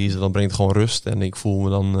Lolle Griezen, dan brengt het gewoon rust. En ik voel me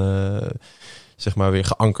dan zeg maar weer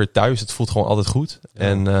geankerd thuis. Het voelt gewoon altijd goed. Ja.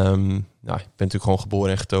 En ik ben natuurlijk gewoon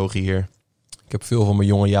geboren en getogen hier. Ik heb veel van mijn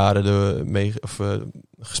jonge jaren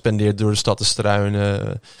gespendeerd door de stad te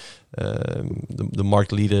struinen. De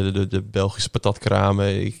marktlieden, de Belgische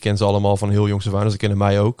patatkramen. Ik ken ze allemaal van heel jongs af aan. Dus ze kennen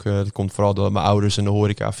mij ook. Dat komt vooral doordat mijn ouders in de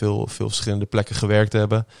horeca veel verschillende plekken gewerkt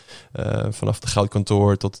hebben. Vanaf de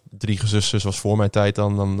goudkantoor tot 3 gezusters was voor mijn tijd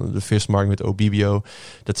dan de vismarkt met Obibio.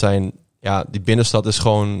 Dat zijn, die binnenstad is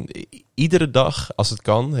gewoon iedere dag, als het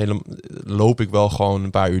kan, loop ik wel gewoon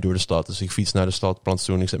een paar uur door de stad. Dus ik fiets naar de stad,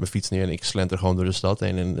 plantsoen, ik zet mijn fiets neer en ik slenter gewoon door de stad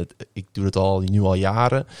heen. En ik doe het nu al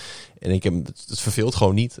jaren. En het verveelt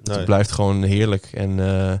gewoon niet. Nee. Het blijft gewoon heerlijk. En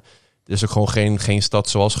er is ook gewoon geen stad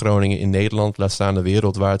zoals Groningen in Nederland, laat staan de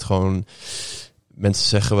wereld, waar het gewoon... Mensen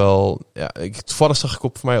zeggen wel... Toevallig zag ik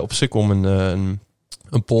voor mij op Sikkom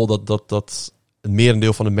een poll dat het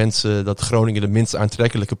merendeel van de mensen dat Groningen de minst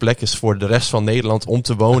aantrekkelijke plek is voor de rest van Nederland om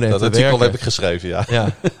te wonen en te werken. Dat artikel heb ik geschreven, ja.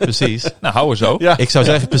 Ja, precies. Nou, hou er zo. Ja. Ik zou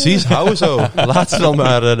zeggen, precies, hou er zo. Laat ze dan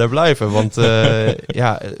maar daar blijven. Want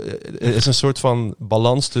er is een soort van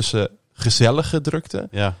balans tussen gezellige drukte,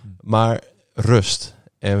 maar rust.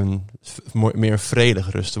 En meer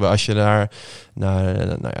vredige rust. Terwijl als je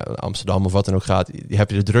naar Amsterdam of wat dan ook gaat, heb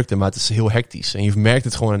je de drukte, maar het is heel hectisch. En je merkt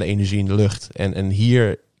het gewoon aan de energie in de lucht. En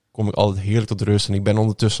hier kom ik altijd heerlijk tot rust. En ik ben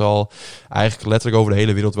ondertussen al eigenlijk letterlijk over de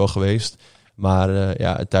hele wereld wel geweest. Maar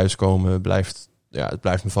het thuiskomen blijft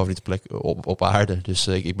mijn favoriete plek op aarde. Dus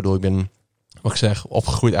ik bedoel, ik ben, wat ik zeg,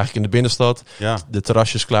 opgegroeid eigenlijk in de binnenstad. Ja. De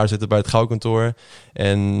terrasjes klaar zitten bij het goudkantoor.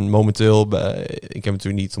 En momenteel, ik heb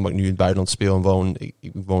natuurlijk niet, omdat ik nu in het buitenland speel en woon.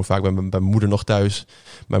 Ik woon vaak bij mijn moeder nog thuis.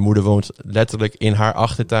 Mijn moeder woont letterlijk in haar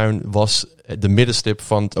achtertuin, was de middenstip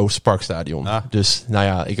van het Oosterparkstadion. Ah. Dus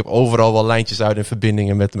ik heb overal wel lijntjes uit en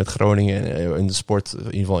verbindingen met Groningen. En de sport, in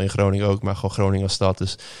ieder geval in Groningen ook, maar gewoon Groningen als stad.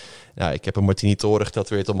 Dus ik heb een Martini Toren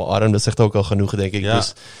getatoeëerd op mijn arm. Dat zegt ook al genoeg, denk ik. Ja.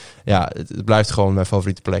 Dus het blijft gewoon mijn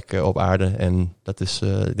favoriete plek op aarde. En dat is,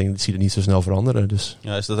 ik denk dat zie je niet zo snel veranderen. Dus.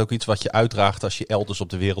 Ja, is dat ook iets wat je uitdraagt als je elders op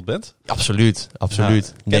de wereld bent? Absoluut.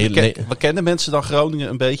 We kennen mensen dan Groningen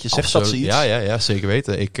een beetje? Zegt dat ze iets? Ja, zeker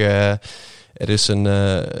weten. Er is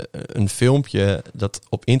een filmpje dat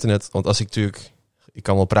op internet... Want als ik natuurlijk... Ik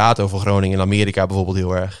kan wel praten over Groningen in Amerika bijvoorbeeld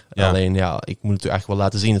heel erg. Ja. Alleen, ik moet het natuurlijk eigenlijk wel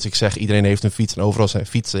laten zien. Als ik zeg, iedereen heeft een fiets en overal zijn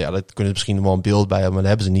fietsen. Ja, dat kunnen ze misschien wel een beeld bij hebben, maar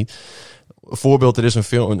dat hebben ze niet. Voorbeeld, er is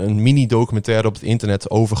een mini-documentaire op het internet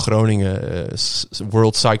over Groningen,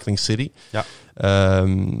 World Cycling City. Ja.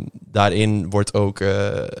 Daarin wordt ook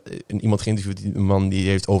iemand geïnterviewd, een man die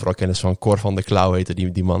heeft overal kennis van. Cor van der Klauw heette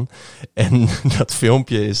die man. En dat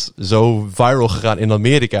filmpje is zo viral gegaan in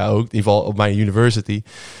Amerika ook, in ieder geval op mijn university,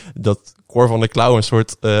 dat Cor van der Klauw een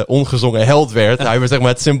soort ongezongen held werd. Hij was zeg maar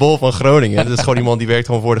het symbool van Groningen. Dat is gewoon iemand die werkt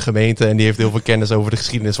gewoon voor de gemeente en die heeft heel veel kennis over de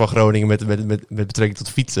geschiedenis van Groningen met betrekking tot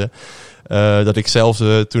fietsen. Dat ik zelfs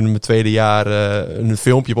toen in mijn tweede jaar een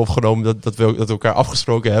filmpje heb opgenomen dat we elkaar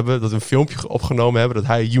afgesproken hebben. Dat we een filmpje opgenomen hebben dat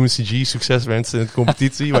hij UNCG succes wenste in de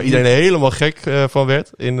competitie. Waar iedereen helemaal gek van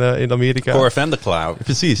werd in Amerika. Cor van der Klauw.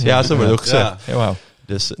 Precies, ja, zo wordt het ook gezegd. Ja, wow.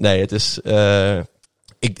 Dus nee, het is...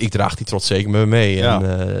 Ik draag die trots zeker met me mee. Ja.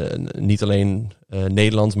 En niet alleen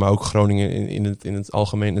Nederland, maar ook Groningen in het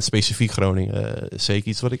algemeen en specifiek Groningen. Zeker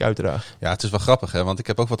iets wat ik uitdraag. Ja, het is wel grappig, hè? Want ik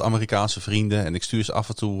heb ook wat Amerikaanse vrienden en ik stuur ze af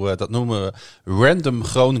en toe, dat noemen we random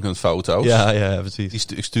Groningen foto's. Ja, precies.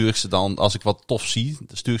 Die stuur ik ze dan, als ik wat tof zie,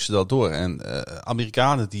 dan stuur ik ze dat door. En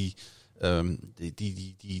Amerikanen die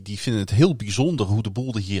vinden het heel bijzonder hoe de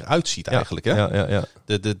boel er hier uitziet eigenlijk. Hè? Ja.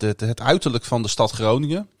 Het uiterlijk van de stad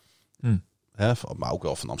Groningen, maar ook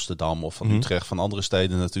wel van Amsterdam of van Utrecht, van andere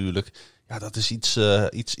steden natuurlijk. Ja, dat is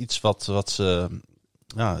iets wat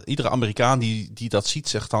iedere Amerikaan die dat ziet,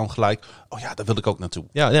 zegt dan gelijk, oh ja, daar wil ik ook naartoe.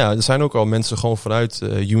 Ja, er zijn ook al mensen gewoon vanuit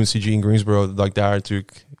UNCG in Greensboro, dat ik daar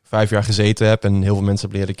natuurlijk 5 jaar gezeten heb en heel veel mensen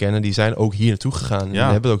heb leren kennen. Die zijn ook hier naartoe gegaan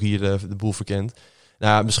en hebben ook hier de boel verkend.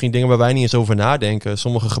 Nou, misschien dingen waar wij niet eens over nadenken.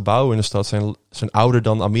 Sommige gebouwen in de stad zijn ouder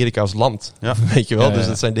dan Amerika als land. Ja. Weet je wel? Ja. Dus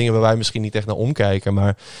dat zijn dingen waar wij misschien niet echt naar omkijken.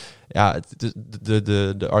 Maar ja,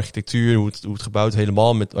 de architectuur, hoe het gebouwd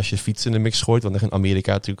helemaal met als je fiets in de mix gooit. Want in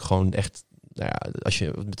Amerika natuurlijk gewoon echt... Nou ja, als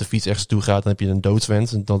je met de fiets ergens toe gaat, dan heb je een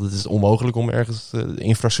doodswens. En dan is het onmogelijk om ergens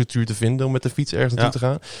infrastructuur te vinden om met de fiets ergens naartoe te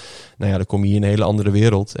gaan. Nou ja, dan kom je in een hele andere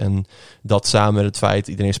wereld. En dat samen met het feit,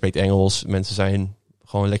 iedereen spreekt Engels. Mensen zijn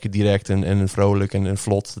gewoon lekker direct en vrolijk en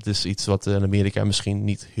vlot. Dat is iets wat in Amerika misschien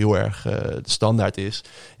niet heel erg de standaard is.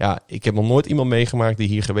 Ja, ik heb nog nooit iemand meegemaakt die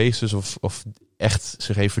hier geweest is of echt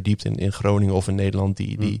zich heeft verdiept in Groningen of in Nederland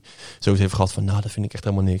die zoiets heeft gehad van, nou, dat vind ik echt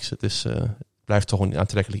helemaal niks. Het is... blijft toch een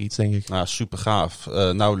aantrekkelijk iets, denk ik. Nou, super gaaf.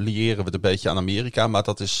 Nou liëren we het een beetje aan Amerika, maar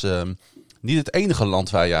dat is niet het enige land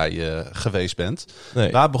waar jij geweest bent.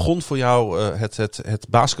 Nee. Waar begon voor jou het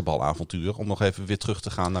basketbalavontuur? Om nog even weer terug te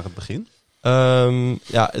gaan naar het begin.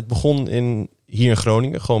 Het begon hier in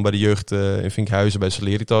Groningen, gewoon bij de jeugd in Vinkhuizen bij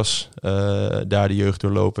Celeritas. Daar de jeugd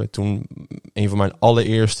doorlopen. Toen een van mijn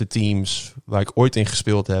allereerste teams waar ik ooit in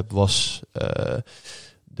gespeeld heb, was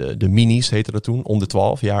de Minis, heette dat toen, onder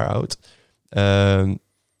 12 jaar oud.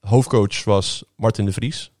 Hoofdcoach was Martin de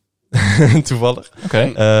Vries. Toevallig.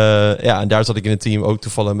 Okay. En daar zat ik in het team ook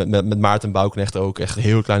toevallig met Maarten Bouwknecht ook. Echt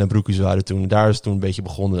heel kleine broekjes waren toen. Daar is het toen een beetje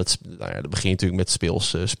begonnen. Dat begin je natuurlijk met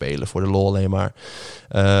speels spelen voor de lol alleen maar.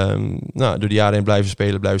 Door de jaren heen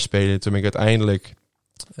blijven spelen. Toen ben ik uiteindelijk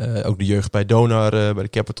ook de jeugd bij Donar, bij de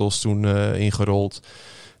Capitals toen ingerold.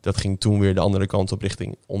 Dat ging toen weer de andere kant op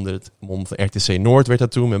richting onder het mom van RTC Noord werd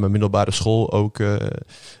dat toen. Met mijn middelbare school ook.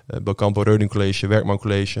 Belcampo Reuding College, Werkman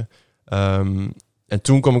College. En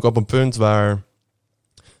toen kwam ik op een punt waar,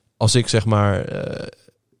 als ik zeg maar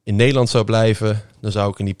in Nederland zou blijven, dan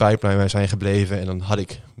zou ik in die pipeline zijn gebleven. En dan had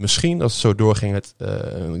ik misschien, als het zo doorging,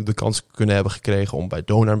 de kans kunnen hebben gekregen om bij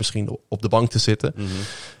Donar misschien op de bank te zitten.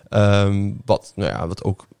 Mm-hmm. Wat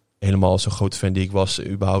ook helemaal zo'n grote fan die ik was,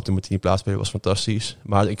 überhaupt in mijn plaatsspelen was fantastisch.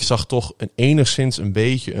 Maar ik zag toch enigszins een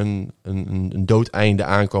beetje een doodeinde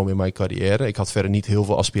aankomen in mijn carrière. Ik had verder niet heel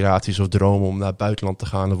veel aspiraties of dromen om naar het buitenland te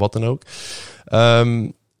gaan of wat dan ook.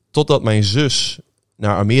 Totdat mijn zus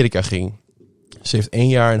naar Amerika ging. Ze heeft 1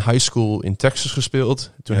 jaar in high school in Texas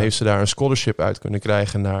gespeeld. Toen heeft ze daar een scholarship uit kunnen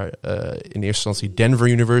krijgen naar in eerste instantie Denver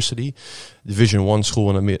University. Division 1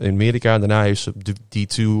 school in Amerika. Daarna heeft ze op de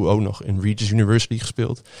D2 ook nog in Regis University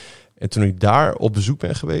gespeeld. En toen ik daar op bezoek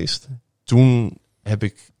ben geweest, toen heb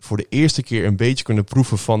ik voor de eerste keer een beetje kunnen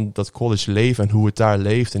proeven van dat college leven en hoe het daar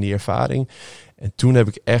leeft en die ervaring. En toen heb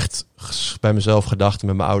ik echt bij mezelf gedacht en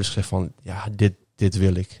met mijn ouders gezegd van, ja, dit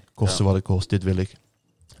wil ik. Koste wat het kost, dit wil ik.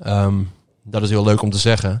 Dat is heel leuk om te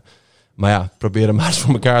zeggen. Maar ja, probeer hem maar eens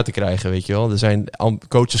voor elkaar te krijgen, weet je wel. Er zijn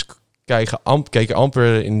coaches keken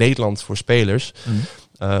amper in Nederland voor spelers.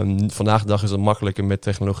 Mm. Vandaag de dag is het makkelijker met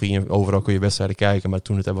technologie en overal kun je wedstrijden kijken. Maar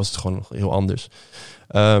toen was het gewoon nog heel anders.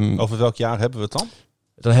 Over welk jaar hebben we het dan?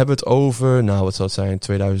 Dan hebben we het over, wat zal het zijn,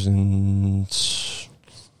 2000...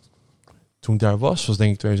 Toen ik daar was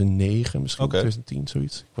denk ik 2009, misschien 2010,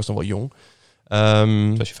 zoiets. Ik was nog wel jong.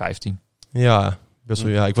 Was je 15? Ja, best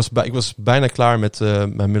wel, ik was bijna klaar met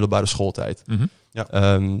mijn middelbare schooltijd. Mm-hmm.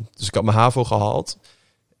 Ja. Dus ik had mijn HAVO gehaald.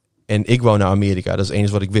 En ik wou naar Amerika. Dat is het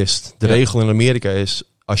enige wat ik wist. De regel in Amerika is,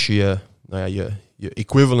 als je je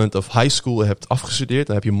equivalent of high school hebt afgestudeerd,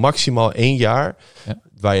 dan heb je maximaal 1 jaar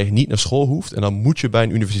waar je niet naar school hoeft. En dan moet je bij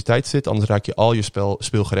een universiteit zitten, anders raak je al je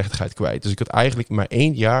speelgerechtigheid kwijt. Dus ik had eigenlijk maar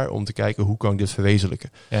 1 jaar om te kijken, hoe kan ik dit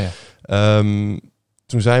verwezenlijken? Ja.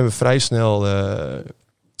 Toen zijn we vrij snel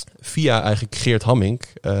via eigenlijk Geert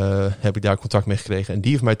Hammink heb ik daar contact mee gekregen. En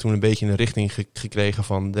die heeft mij toen een beetje in een richting gekregen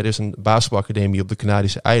van, er is een basketbalacademie op de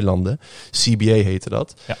Canarische eilanden. CBA heette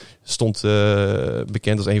dat. Ja. Stond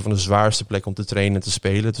bekend als een van de zwaarste plekken om te trainen en te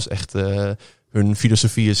spelen. Het was echt, hun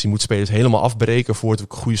filosofie is, je moet spelers helemaal afbreken voordat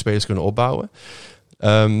we goede spelers kunnen opbouwen.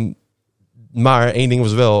 Maar één ding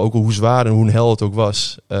was wel, ook hoe zwaar en hoe een hel het ook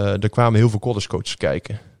was, er kwamen heel veel collegecoaches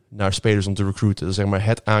kijken. naar spelers om te recruiten. Dat is zeg maar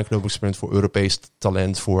het aanknopingspunt voor Europees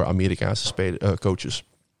talent voor Amerikaanse coaches.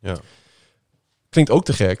 Ja. Klinkt ook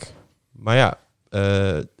te gek, maar ja,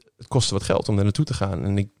 het kostte wat geld om daar naartoe te gaan.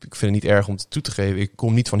 En ik vind het niet erg om het toe te geven. Ik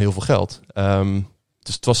kom niet van heel veel geld.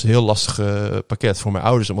 Dus het was een heel lastig pakket voor mijn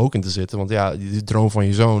ouders om ook in te zitten. Want ja, die droom van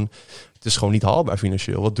je zoon, het is gewoon niet haalbaar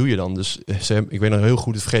financieel. Wat doe je dan? Dus ik weet nog heel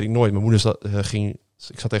goed, dat vergeet ik nooit. Mijn moeder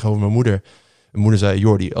ik zat tegenover mijn moeder. Mijn moeder zei,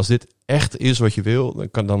 Jordi, als dit echt is wat je wil,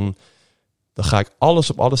 dan ga ik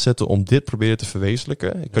alles op alles zetten om dit proberen te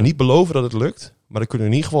verwezenlijken. Ik kan niet beloven dat het lukt, maar dan kunnen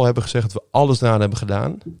we in ieder geval hebben gezegd dat we alles eraan hebben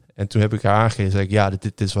gedaan. En toen heb ik haar aangegeven, zei ik, ja,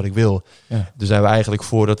 dit is wat ik wil. Ja. Dus zijn we eigenlijk,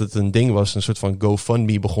 voordat het een ding was, een soort van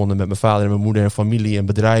GoFundMe begonnen met mijn vader en mijn moeder en familie en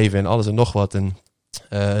bedrijven en alles en nog wat. En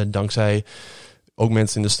dankzij ook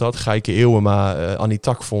mensen in de stad, Geike Eeuwema, Annie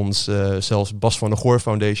Takfonds, zelfs Bas van der Goor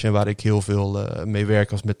Foundation, waar ik heel veel mee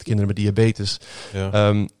werk als met kinderen met diabetes.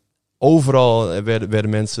 Ja. Overal werden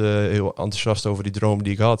mensen heel enthousiast over die droom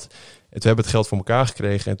die ik had. En toen hebben we het geld voor elkaar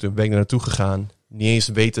gekregen en toen ben ik er naartoe gegaan. Niet eens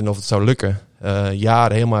weten of het zou lukken.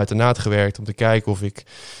 Jaren helemaal uit de naad gewerkt om te kijken of ik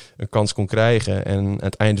een kans kon krijgen. En aan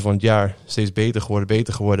het einde van het jaar steeds beter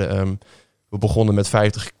geworden. We begonnen met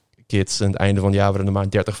 50 kids. En aan het einde van het jaar waren er maar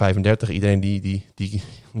 30, 35. Iedereen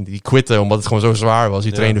die quitte omdat het gewoon zo zwaar was.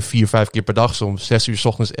 Die trainde 4-5 keer per dag, soms 6 uur 's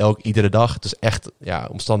ochtends iedere dag. Het is echt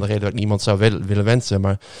omstandigheden dat ik niemand zou willen wensen.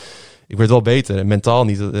 Maar ik werd wel beter. En mentaal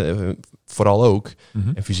niet, vooral ook.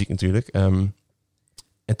 Mm-hmm. En fysiek natuurlijk.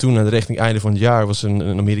 En toen aan de richting einde van het jaar was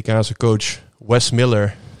een Amerikaanse coach, Wes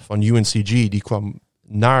Miller van UNCG, die kwam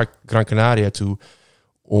naar Gran Canaria toe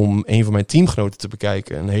om een van mijn teamgenoten te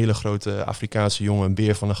bekijken. Een hele grote Afrikaanse jongen, een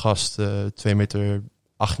beer van een gast, 2,8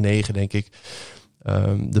 meter, denk ik.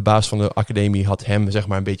 De baas van de academie had hem zeg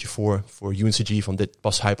maar een beetje voor UNCG, van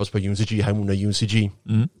hij pas bij UNCG, hij moet naar UNCG.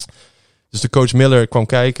 Mm. Dus de coach Miller kwam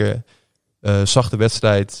kijken, zag de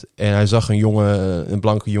wedstrijd en hij zag een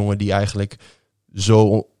blanke jongen die eigenlijk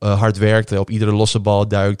zo hard werkte, op iedere losse bal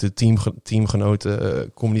duikte,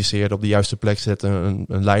 teamgenoten communiceerde, op de juiste plek zette,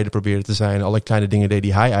 een leider probeerde te zijn. Alle kleine dingen deed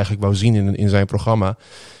die hij eigenlijk wou zien in zijn programma.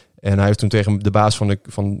 En hij heeft toen tegen de baas van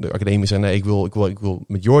de academie gezegd, nee, ik wil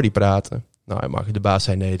met Jordi praten. Nou, de baas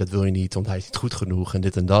zei, nee, dat wil je niet, want hij is niet goed genoeg en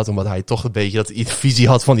dit en dat. Omdat hij toch een beetje dat visie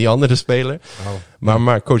had van die andere speler. Oh.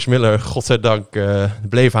 Maar coach Miller, godzijdank,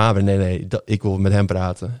 bleef aan. Nee, ik wil met hem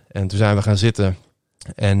praten. En toen zijn we gaan zitten.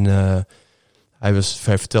 En hij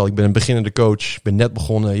vertelde, ik ben een beginnende coach, ik ben net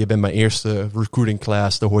begonnen. Je bent mijn eerste recruiting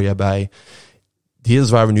class, daar hoor jij bij. Dit is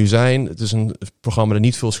waar we nu zijn. Het is een programma dat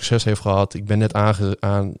niet veel succes heeft gehad. Ik ben net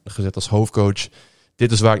aangezet als hoofdcoach.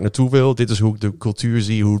 Dit is waar ik naartoe wil. Dit is hoe ik de cultuur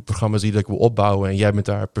zie, hoe het programma zie dat ik wil opbouwen. En jij bent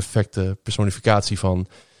daar perfecte personificatie van.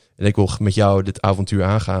 En ik wil met jou dit avontuur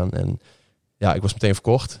aangaan. En ja, ik was meteen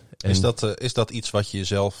verkocht. En is dat iets wat je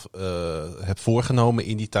jezelf hebt voorgenomen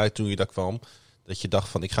in die tijd toen je daar kwam? Dat je dacht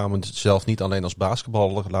van, ik ga mezelf niet alleen als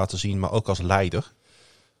basketballer laten zien, maar ook als leider?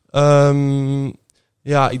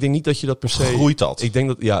 Ja, ik denk niet dat je dat per se... Groeit dat? Ik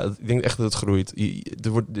denk echt dat het groeit.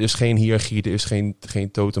 Er is geen hiërarchie, er is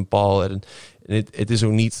geen totempaal. En het is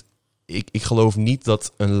ook niet... Ik geloof niet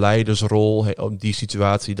dat een leidersrol op die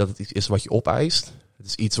situatie, dat het iets is wat je opeist. Het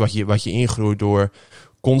is iets wat je ingroeit door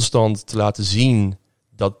constant te laten zien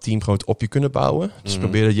dat het team gewoon op je kunnen bouwen. Dus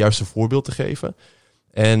probeer het juiste voorbeeld te geven.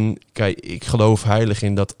 En kijk, ik geloof heilig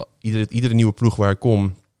in dat iedere nieuwe ploeg waar ik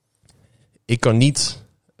kom, ik kan niet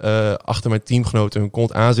achter mijn teamgenoten hun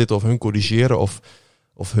kont aanzitten of hun corrigeren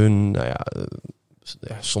of hun,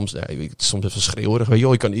 soms even schreeuwerig. Weet je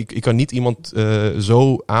wel, ik kan niet iemand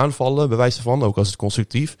zo aanvallen, bij wijze van, ook als het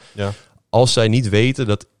constructief. Ja. Als zij niet weten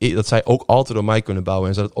dat zij ook altijd op mij kunnen bouwen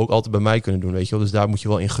en zij dat ook altijd bij mij kunnen doen, weet je wel. Dus daar moet je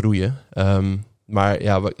wel in groeien. Maar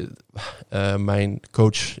ja, mijn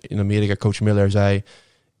coach in Amerika, coach Miller, zei,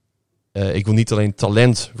 ik wil niet alleen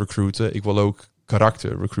talent recruiten, ik wil ook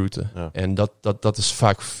karakter recruiten. Ja. En dat is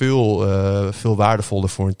vaak veel waardevoller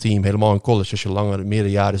voor een team. Helemaal in college, als je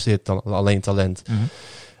meerdere jaren zit dan alleen talent.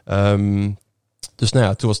 Mm-hmm. Dus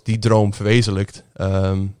toen was die droom verwezenlijkt.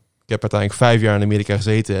 Ik heb uiteindelijk 5 jaar in Amerika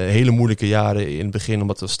gezeten. Hele moeilijke jaren in het begin,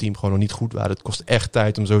 omdat we als team gewoon nog niet goed waren. Het kost echt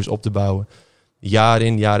tijd om zoiets op te bouwen. Jaar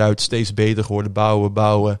in, jaar uit, steeds beter geworden.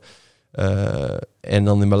 Bouwen. En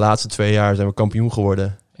dan in mijn laatste 2 jaar zijn we kampioen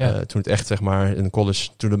geworden. Ja. Toen het echt, zeg maar, in college,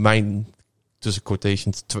 toen het tussen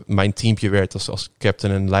quotations, mijn teampje werd als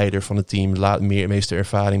captain en leider van het team. Meeste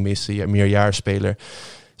ervaring, meerjaarspeler.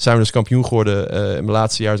 Zijn we dus kampioen geworden. In mijn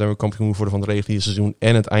laatste jaar zijn we kampioen geworden van het reguliere seizoen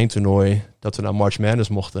en het eindtoernooi, dat we naar March Madness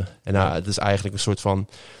mochten. En het is eigenlijk een soort van,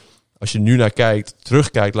 als je nu naar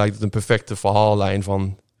terugkijkt, lijkt het een perfecte verhaallijn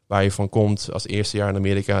van waar je van komt als eerste jaar in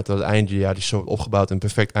Amerika, tot het einde jaar die zo opgebouwd en een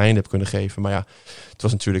perfect einde hebt kunnen geven. Maar ja, het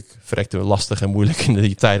was natuurlijk verrekte lastig en moeilijk in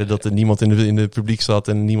die tijden dat er niemand in de publiek zat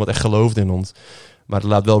en niemand echt geloofde in ons. Maar het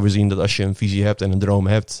laat wel weer zien dat als je een visie hebt en een droom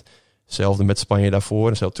hebt, hetzelfde met Spanje daarvoor,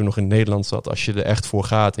 en zelfs toen nog in Nederland zat, als je er echt voor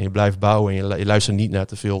gaat en je blijft bouwen en je luistert niet naar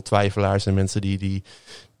te veel twijfelaars en mensen die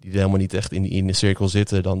helemaal niet echt in de cirkel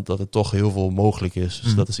zitten, dan dat het toch heel veel mogelijk is.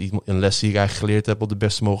 Dus dat is een les die ik eigenlijk geleerd heb op de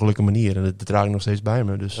beste mogelijke manier. En dat draag ik nog steeds bij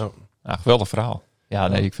me. Dus. Ja, geweldig verhaal. Ja,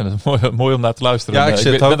 nee, ik vind het mooi om naar te luisteren. Ja,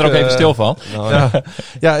 ik ben er ook even stil van.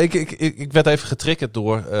 Ja, ik werd even getriggerd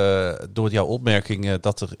door jouw opmerking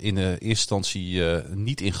dat er in eerste instantie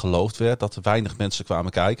niet in geloofd werd, dat er weinig mensen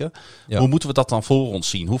kwamen kijken. Ja. Hoe moeten we dat dan voor ons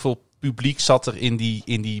zien? Hoeveel publiek zat er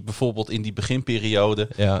bijvoorbeeld in die beginperiode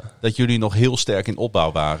dat jullie nog heel sterk in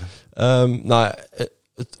opbouw waren?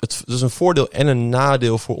 Het is een voordeel en een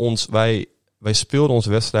nadeel voor ons. Wij speelden onze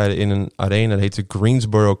wedstrijden in een arena, dat heette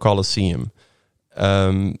Greensboro Coliseum.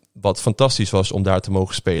 Wat fantastisch was om daar te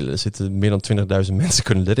mogen spelen. Er zitten meer dan 20.000 mensen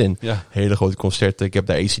kunnen erin. Ja. Hele grote concerten. Ik heb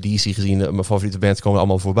daar AC/DC gezien. Mijn favoriete bands komen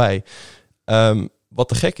allemaal voorbij. Wat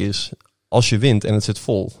te gek is, als je wint en het zit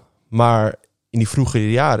vol. Maar in die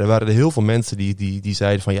vroegere jaren waren er heel veel mensen die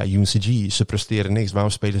zeiden van ja, UNCG, ze presteren niks.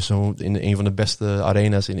 Waarom spelen ze zo in een van de beste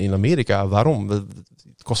arena's in Amerika? Waarom?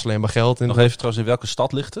 Het kost alleen maar geld. Nog even trouwens, in welke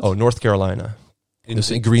stad ligt het? Oh, North Carolina. Dus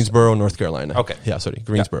in Greensboro, North Carolina. Oké. Ja, sorry,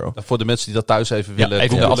 Greensboro. Ja, voor de mensen die dat thuis even willen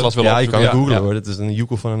googlen. Ja, je kan googlen hoor. Het is een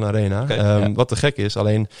joekel van een arena. Okay, wat te gek is.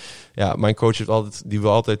 Alleen, ja, mijn coach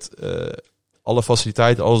wil altijd alle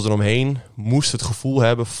faciliteiten, alles eromheen, moest het gevoel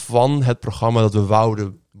hebben van het programma dat we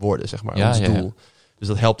wouden worden, zeg maar. Ons doel. Ja. Dus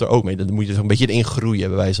dat helpt er ook mee. Dan moet je er een beetje in groeien,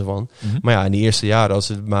 bij wijze van. Mm-hmm. Maar ja, in die eerste jaren, als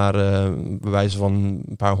het maar bij wijze van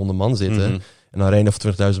een paar honderd man zitten, en een arena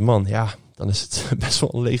van 20.000 man, ja, dan is het best wel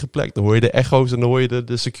een lege plek. Dan hoor je de echo's en dan hoor je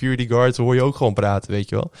de security guards, dan hoor je ook gewoon praten, weet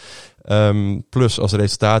je wel. Plus, als de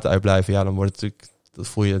resultaten uitblijven, ja, dan wordt het natuurlijk, dat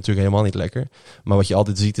voel je natuurlijk helemaal niet lekker. Maar wat je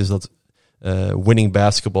altijd ziet is dat winning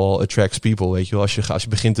basketball attracts people, weet je wel. Als je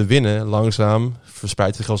begint te winnen, langzaam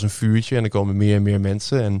verspreidt zich als een vuurtje en er komen meer en meer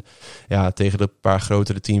mensen. En ja, tegen de paar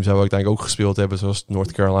grotere teams waar we uiteindelijk ook gespeeld hebben, zoals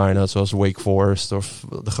North Carolina, zoals Wake Forest of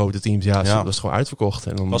de grote teams, dat is gewoon uitverkocht.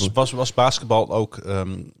 En dan was basketbal ook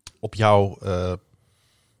op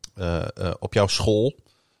jouw school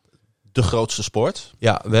de grootste sport?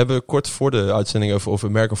 Ja, we hebben kort voor de uitzending over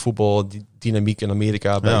American football, die dynamiek in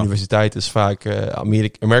Amerika bij de universiteit is vaak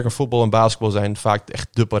American football en basketbal zijn vaak echt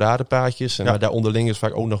de paradepaadjes. En maar daar onderling is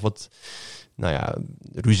vaak ook nog wat,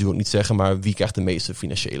 ruzie wil ik niet zeggen, maar wie krijgt de meeste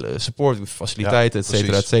financiële support, faciliteiten,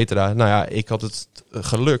 et cetera. Nou ja, ik had het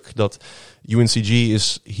geluk dat UNCG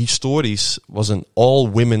was een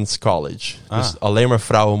all-women's college. Dus alleen maar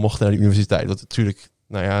vrouwen mochten naar de universiteit. Wat natuurlijk,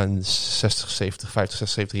 in 50,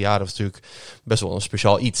 60, jaren was natuurlijk best wel een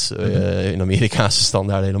speciaal iets. In Amerikaanse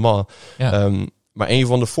standaard helemaal. Ja. Maar een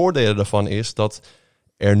van de voordelen daarvan is dat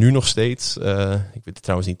er nu nog steeds, ik weet het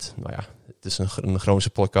trouwens niet, het is een chronische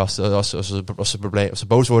podcast. Als ze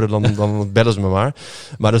boos worden, dan bellen ze me maar.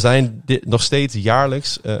 Maar er zijn nog steeds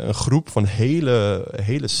jaarlijks een groep van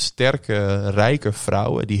hele sterke, rijke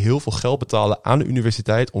vrouwen die heel veel geld betalen aan de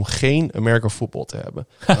universiteit om geen American football te hebben.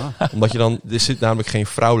 Omdat er zit namelijk geen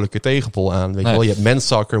vrouwelijke tegenpol aan. Weet je wel? Je hebt men's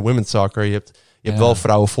soccer, women's soccer, je hebt wel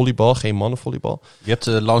vrouwenvolleybal, geen mannenvolleybal. Je hebt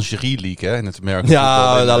de lingerie league, hè, in het American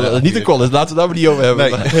football. Niet de college, laten we daar maar niet over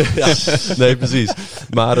hebben. Nee, nee precies.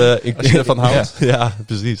 Maar als je ervan houdt. Ja,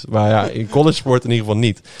 precies. Maar ja, in college sport in ieder geval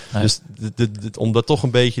niet. Nee. Dus om dat toch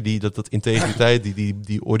een beetje dat integriteit,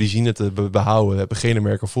 die origine te behouden, we hebben geen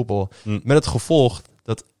American football. Met het gevolg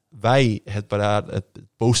dat wij het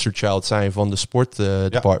poster child zijn van de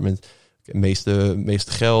sportdepartment. Meeste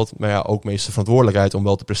geld, maar ook meeste verantwoordelijkheid om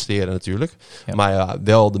wel te presteren natuurlijk. Ja. Maar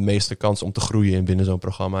wel de meeste kans om te groeien binnen zo'n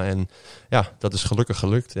programma. En dat is gelukkig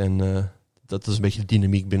gelukt. En dat is een beetje de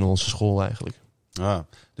dynamiek binnen onze school eigenlijk.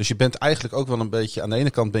 Dus je bent eigenlijk ook wel een beetje, aan de ene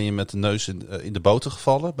kant ben je met de neus in de boter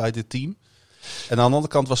gevallen bij dit team. En aan de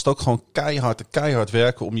andere kant was het ook gewoon keihard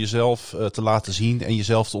werken om jezelf te laten zien en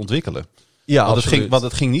jezelf te ontwikkelen. Ja, want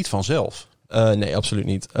het ging niet vanzelf. Nee, absoluut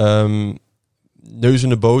niet. Neus in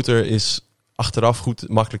de boter is achteraf goed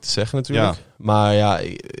makkelijk te zeggen natuurlijk. Ja. Maar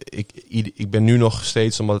ik ben nu nog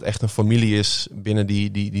steeds, omdat het echt een familie is binnen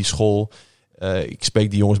die school. Ik spreek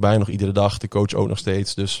die jongens bijna nog iedere dag, de coach ook nog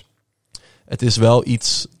steeds. Dus het is wel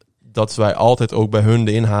iets dat wij altijd ook bij hun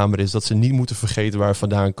de inhameren is dat ze niet moeten vergeten waar we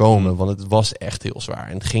vandaan komen. Want het was echt heel zwaar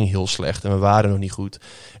en het ging heel slecht en we waren nog niet goed.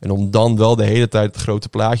 En om dan wel de hele tijd het grote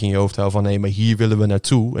plaatje in je hoofd te houden van nee, maar hier willen we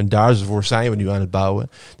naartoe. En daarvoor zijn we nu aan het bouwen.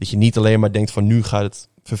 Dat je niet alleen maar denkt van nu gaat het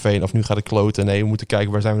vervelend of nu gaat het kloten. Nee, we moeten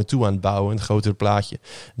kijken waar zijn we naartoe aan het bouwen. Het grotere plaatje.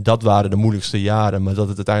 Dat waren de moeilijkste jaren. Maar dat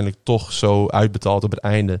het uiteindelijk toch zo uitbetaalt op het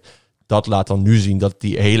einde. Dat laat dan nu zien dat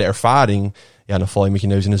die hele ervaring... Ja, dan val je met je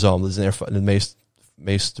neus in de zand. Dat is de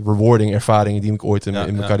meest rewarding ervaringen die ik ooit in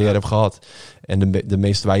mijn carrière heb gehad. En de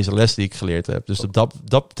meest wijze les die ik geleerd heb. Dus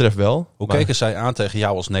dat betreft wel. Hoe keken zij aan tegen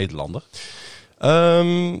jou als Nederlander?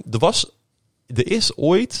 Er is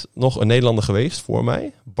ooit nog een Nederlander geweest voor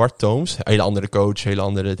mij. Bart Tooms. Hele andere coach,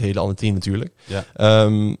 het hele andere team natuurlijk. Ja.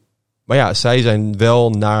 Maar ja, zij zijn wel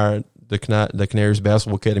naar de Canaries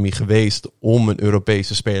Basketball Academy geweest om een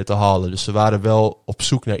Europese speler te halen. Dus ze waren wel op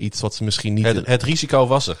zoek naar iets wat ze misschien niet... Het risico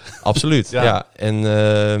was er. Absoluut, ja. En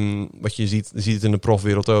wat je ziet het in de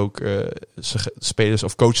profwereld ook. Spelers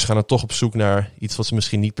of coaches gaan er toch op zoek naar iets wat ze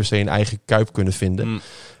misschien niet per se een eigen kuip kunnen vinden.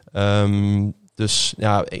 Dus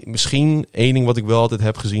ja, misschien één ding wat ik wel altijd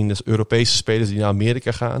heb gezien is Europese spelers die naar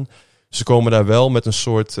Amerika gaan. Ze komen daar wel met een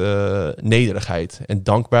soort nederigheid en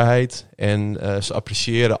dankbaarheid. En ze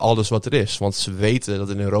appreciëren alles wat er is. Want ze weten dat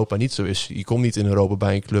het in Europa niet zo is. Je komt niet in Europa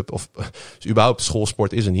bij een club. Of dus überhaupt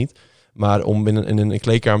schoolsport is er niet. Maar om in een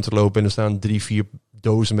kleedkamer te lopen en er staan 3-4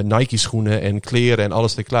 dozen met Nike schoenen en kleren en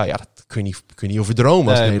alles te klaar. Ja, dat kun je niet over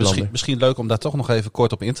dromen als Nederlander. Misschien leuk om daar toch nog even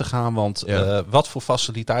kort op in te gaan. Want wat voor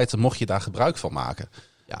faciliteiten mocht je daar gebruik van maken?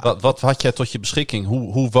 Ja. Wat had jij tot je beschikking?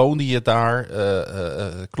 Hoe woonde je daar?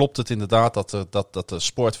 Klopt het inderdaad dat er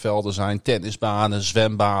sportvelden zijn, tennisbanen,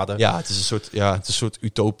 zwembaden? Ja, het is een soort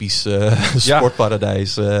utopisch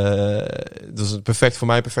sportparadijs. Dus voor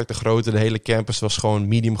mij perfecte grootte. De hele campus was gewoon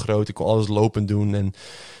medium groot. Ik kon alles lopend doen. En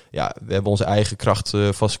ja, we hebben onze eigen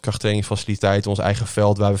krachttrainingsfaciliteiten, ons eigen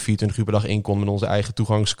veld waar we 24 uur per dag in konden met onze eigen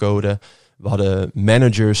toegangscode. We hadden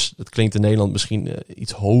managers, dat klinkt in Nederland misschien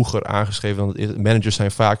iets hoger aangeschreven dan het is. Managers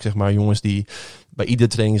zijn vaak zeg maar jongens die bij iedere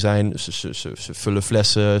training zijn. Ze vullen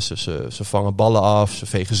flessen, ze vangen ballen af, ze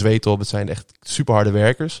vegen zweet op. Het zijn echt super harde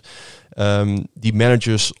werkers. Die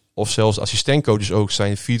managers of zelfs assistentcoaches ook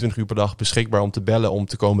zijn 24 uur per dag beschikbaar om te bellen, om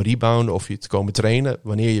te komenrebounden of je te komen trainen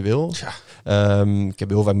wanneer je wil. Ja. Ik heb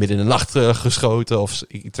heel vaak midden in de nacht geschoten. Of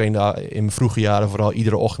ik trainde in mijn vroege jaren vooral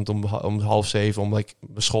iedere ochtend om 6:30. Omdat ik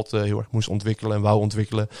mijn schot heel erg moest ontwikkelen en wou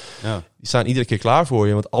ontwikkelen. Ja. Die staan iedere keer klaar voor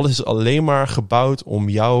je. Want alles is alleen maar gebouwd om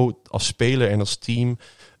jou als speler en als team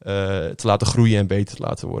te laten groeien en beter te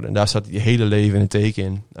laten worden. En daar staat je hele leven in het teken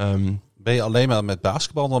in. Ben je alleen maar met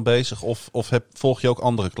basketbal dan bezig? Of volg je ook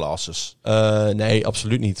andere classes? Nee,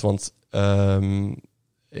 absoluut niet. Want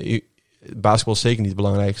basketbal is zeker niet het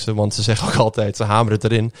belangrijkste. Want ze zeggen ook altijd, ze hameren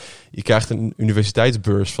het erin. Je krijgt een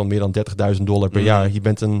universiteitsbeurs van meer dan $30.000 per jaar. Je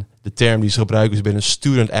bent de term die ze gebruiken is, je bent een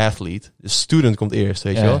student athlete. De student komt eerst,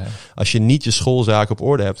 weet je wel. Ja. Als je niet je schoolzaken op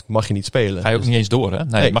orde hebt, mag je niet spelen. Ga je ook niet eens door, hè?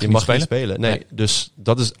 Nee, je mag niet spelen. Nee. Dus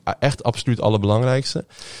dat is echt absoluut het allerbelangrijkste.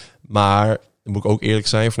 Maar dan moet ik ook eerlijk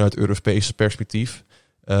zijn, vanuit het Europese perspectief.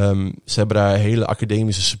 Ze hebben daar hele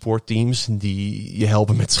academische supportteams die je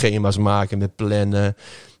helpen met schema's maken, met plannen.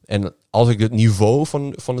 En als ik het niveau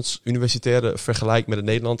van het universitaire vergelijk met het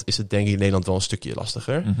Nederland, is het denk ik in Nederland wel een stukje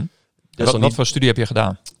lastiger. Mm-hmm. Dus wat voor studie heb je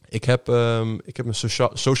gedaan? Ik heb een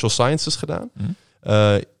social sciences gedaan.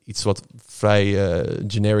 Mm-hmm. Iets wat vrij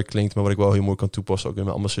generic klinkt, maar wat ik wel heel mooi kan toepassen ook in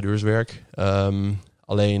mijn ambassadeurswerk.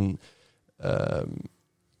 Alleen,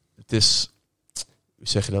 het is, hoe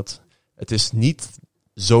zeg je dat? Het is niet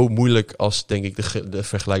zo moeilijk als denk ik de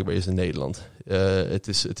vergelijkbaar is in Nederland. Het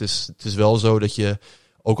is wel zo dat je,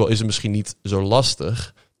 ook al is het misschien niet zo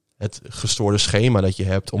lastig, het gestoorde schema dat je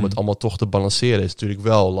hebt om het allemaal toch te balanceren is natuurlijk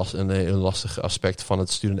wel een lastig aspect van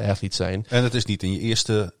het student-athlete zijn. En het is niet in je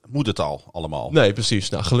eerste moedertaal allemaal. Nee, precies.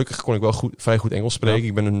 Nou, gelukkig kon ik wel vrij goed Engels spreken. Ja.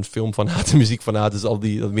 Ik ben een filmfanaat, een muziekfanaat, dus dat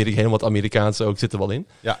helemaal het Amerikaanse ook zit er wel in.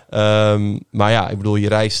 Ja. Maar ja, ik bedoel, je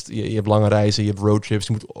reist, je hebt lange reizen, je hebt roadtrips,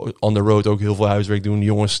 je moet on the road ook heel veel huiswerk doen. De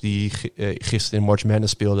jongens die gisteren in March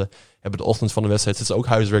Madness speelden, hebben de ochtend van de wedstrijd zitten ook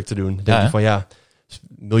huiswerk te doen. Dan denk je van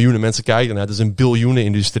miljoenen mensen kijken ernaar. Het is een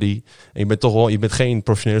biljoenen-industrie. En je bent geen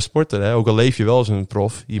professionele sporter. Hè? Ook al leef je wel als een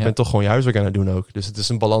prof. Je bent toch gewoon je huiswerk aan het doen ook. Dus het is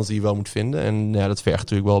een balans die je wel moet vinden. En ja, dat vergt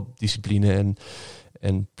natuurlijk wel discipline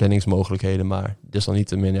en planningsmogelijkheden. Maar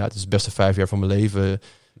desalniettemin, het is de beste 5 jaar van mijn leven.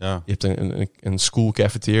 Ja. Je hebt een school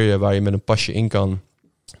cafeteria waar je met een pasje in kan.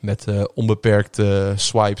 Met onbeperkte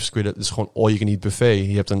swipes. Het is gewoon all you can eat buffet.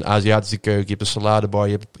 Je hebt een Aziatische keuken, je hebt een saladebar,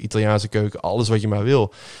 je hebt een Italiaanse keuken. Alles wat je maar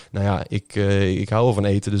wil. Nou ja, ik hou wel van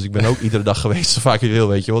eten. Dus ik ben ook iedere dag geweest, zo vaak je wil,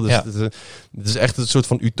 weet je wel. Dus het is echt een soort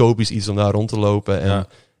van utopisch iets om daar rond te lopen. En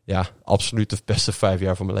ja, absoluut de beste 5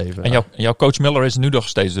 jaar van mijn leven. En jouw coach Miller is nu nog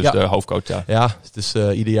steeds dus de hoofdcoach daar. Ja, het is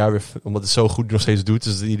ieder jaar weer, omdat het zo goed nog steeds doet,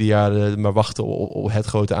 dus ieder jaar maar wachten op het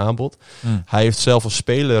grote aanbod. Hij heeft zelf als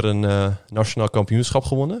speler een nationaal kampioenschap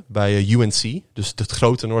gewonnen bij UNC. Dus het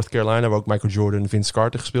grote North Carolina, waar ook Michael Jordan en Vince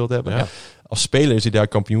Carter gespeeld hebben. Ja. Als speler is hij daar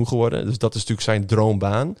kampioen geworden. Dus dat is natuurlijk zijn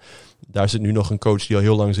droombaan. Daar zit nu nog een coach die al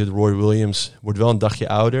heel lang zit, Roy Williams. Wordt wel een dagje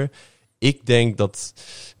ouder. Ik denk dat...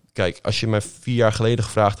 Kijk, als je mij 4 jaar geleden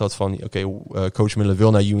gevraagd had van... Coach Miller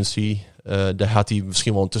wil naar UNC. Daar had hij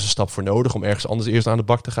misschien wel een tussenstap voor nodig... om ergens anders eerst aan de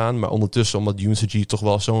bak te gaan. Maar ondertussen, omdat UNCG toch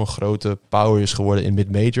wel zo'n grote power is geworden in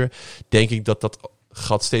mid-major... denk ik dat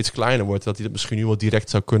gat steeds kleiner wordt. Dat hij dat misschien nu wel direct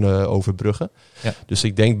zou kunnen overbruggen. Ja. Dus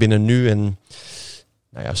ik denk binnen nu en...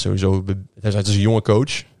 Nou ja, sowieso... Hij is dus een jonge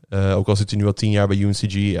coach... ook al zit hij nu al 10 jaar bij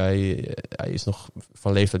UNCG, hij is nog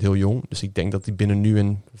van leeftijd heel jong. Dus ik denk dat hij binnen nu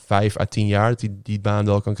in 5 à 10 jaar dat hij die baan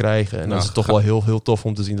wel kan krijgen. En dat is het toch wel heel, heel tof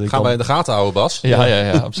om te zien. Dat gaan wij in de gaten houden, Bas?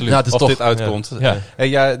 Ja, absoluut. Ja, of dit uitkomt.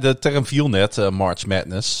 Ja. De term viel net, March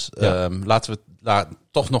Madness. Laten we het daar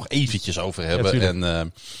toch nog eventjes over hebben. Ja,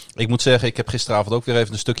 en ik moet zeggen, ik heb gisteravond ook weer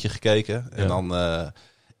even een stukje gekeken. En dan...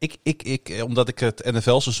 omdat ik het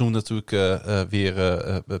NFL-seizoen natuurlijk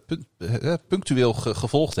punctueel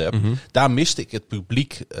gevolgd heb, daar miste ik het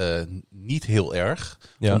publiek niet heel erg.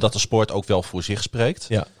 Ja. Omdat de sport ook wel voor zich spreekt.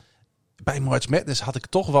 Ja. Bij March Madness had ik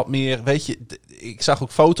toch wat meer, weet je, ik zag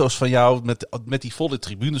ook foto's van jou met die volle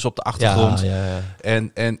tribunes op de achtergrond. Ja.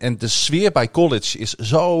 En de sfeer bij college is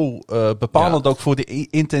zo bepalend ook voor de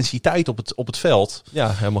intensiteit op het veld.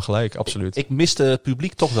 Ja, helemaal gelijk, absoluut. Ik miste het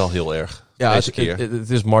publiek toch wel heel erg. Ja, het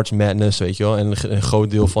is March Madness, weet je wel. En een groot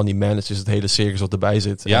deel van die madness is het hele circus wat erbij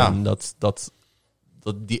zit. Ja. En dat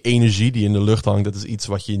die energie die in de lucht hangt, dat is iets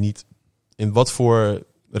wat je niet... In wat voor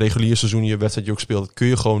regulier seizoen je wedstrijd je ook speelt, dat kun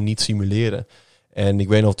je gewoon niet simuleren. En ik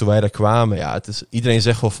weet nog, toen wij daar kwamen, iedereen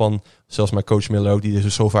zegt wel van, zelfs mijn coach Miller ook, die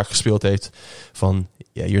dus zo vaak gespeeld heeft, van,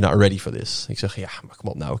 you're not ready for this. Ik zeg, maar kom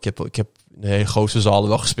op nou, ik heb de hele grote zalen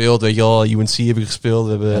wel gespeeld, weet je wel, UNC heb ik gespeeld,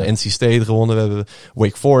 we hebben NC State gewonnen, we hebben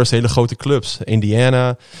Wake Forest, hele grote clubs,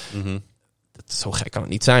 Indiana. Zo gek kan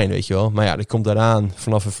het niet zijn, weet je wel. Maar er komt daaraan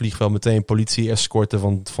vanaf een vliegveld meteen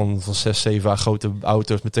politie-escorten van 6, 7 grote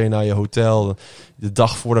auto's meteen naar je hotel. De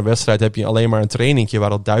dag voor een wedstrijd heb je alleen maar een trainingje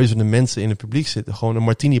waar al duizenden mensen in het publiek zitten. Gewoon een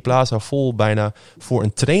Martini Plaza vol bijna voor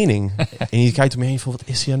een training. En je kijkt om je heen van, wat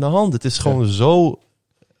is hier aan de hand? Het is gewoon zo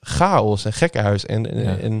chaos en gekkenhuis.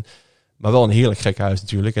 Maar wel een heerlijk gekkenhuis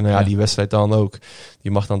natuurlijk. En die wedstrijd dan ook.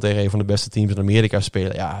 Die mag dan tegen een van de beste teams in Amerika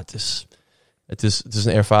spelen. Ja, het is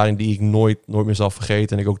een ervaring die ik nooit meer zal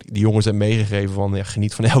vergeten. En ik ook die jongens heb meegegeven van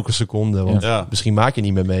geniet van elke seconde. Want misschien maak je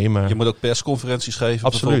niet meer mee. Maar... Je moet ook persconferenties geven.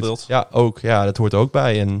 Absoluut. Bijvoorbeeld. Ja, ook. Ja, dat hoort ook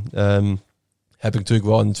bij. En heb ik natuurlijk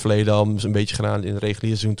wel in het verleden al een beetje gedaan in het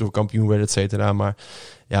reguliere seizoen toen we kampioen werden, et cetera. Maar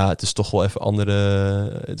het is toch wel even andere.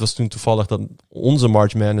 Het was toen toevallig dat onze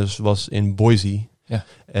March Madness was in Boise. Ja.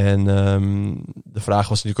 En de vraag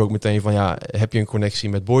was natuurlijk ook meteen van heb je een connectie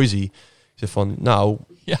met Boise? Ik zeg van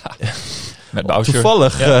met Boucher.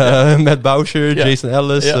 Toevallig met Boucher, Jason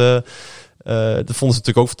Ellis. Ja. Dat vonden ze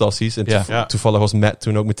natuurlijk ook fantastisch. En toevallig was Matt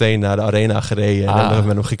toen ook meteen naar de arena gereden. En hebben we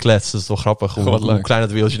met hem gekletst. Dat is toch grappig hoe klein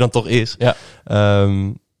het wereldje dan toch is. Ja.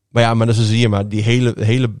 Maar dus zie je maar, die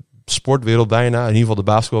hele sportwereld bijna, in ieder geval de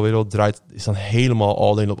basketbalwereld, is dan helemaal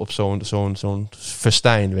all in op zo'n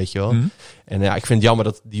festijn, weet je wel. Mm-hmm. En ik vind het jammer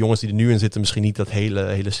dat die jongens die er nu in zitten misschien niet dat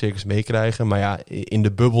hele circus meekrijgen. Maar in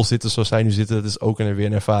de bubbel zitten zoals zij nu zitten, dat is ook weer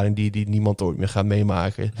een ervaring die niemand ooit meer gaat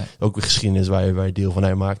meemaken. Ja. Ook een geschiedenis waar je deel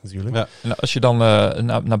van maakt natuurlijk. Ja. En als je dan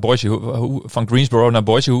naar Boise, van Greensboro naar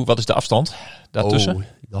Boise, wat is de afstand daartussen?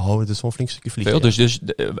 Het is zo'n flink stukje vliegen. Veel, dus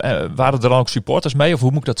waren er dan ook supporters mee of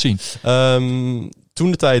hoe moet ik dat zien?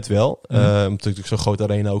 Toen de tijd wel. Natuurlijk zo'n grote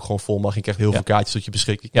arena ook gewoon vol mag. Je krijgt heel veel kaartjes tot je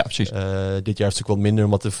beschikking. Ja, precies. Dit jaar is het natuurlijk wat minder,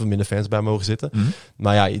 omdat er veel minder fans bij mogen zitten. Mm-hmm.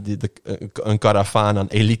 Maar een karavaan aan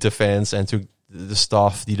elite fans en natuurlijk de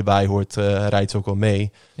staf die erbij hoort, rijdt ook wel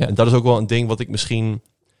mee. Ja. En dat is ook wel een ding wat ik misschien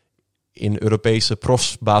in Europese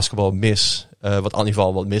profbasketbal mis. Wat in ieder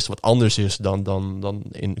geval wat anders is dan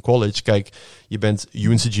in college. Kijk, je bent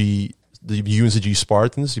de UNCG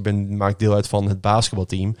Spartans. Je maakt deel uit van het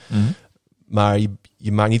basketbalteam. Mm-hmm. Maar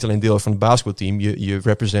je maakt niet alleen deel uit van het basketbalteam. Je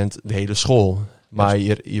represent de hele school. Maar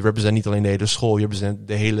je represent niet alleen de hele school. Je represent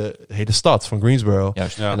de hele stad van Greensboro.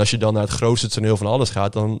 Juist, ja. En als je dan naar het grootste toneel van alles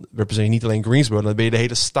gaat, dan represent je niet alleen Greensboro. Dan ben je de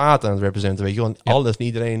hele staat aan het representen. Weet je? Want alles en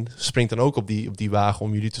iedereen springt dan ook op die wagen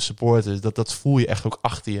om jullie te supporten. Dus dat voel je echt ook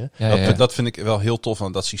achter je. Ja. Dat vind ik wel heel tof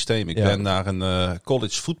aan dat systeem. Ik ben naar een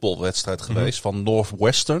college voetbalwedstrijd geweest van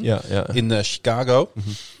Northwestern in Chicago.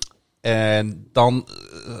 Mm-hmm. En dan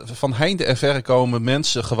van heinde en verre komen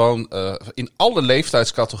mensen gewoon in alle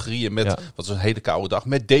leeftijdscategorieën met, wat is een hele koude dag,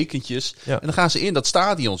 met dekentjes. Ja. En dan gaan ze in dat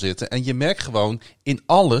stadion zitten. En je merkt gewoon, in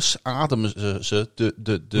alles ademen ze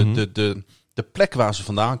de plek waar ze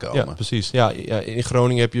vandaan komen. Ja, precies. Ja, in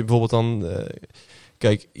Groningen heb je bijvoorbeeld dan...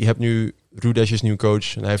 kijk, je hebt nu... Rudesh is nu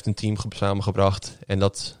coach en hij heeft een team samengebracht. En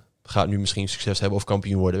dat gaat nu misschien succes hebben of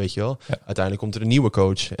kampioen worden, weet je wel. Ja. Uiteindelijk komt er een nieuwe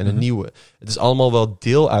coach en een nieuwe. Het is allemaal wel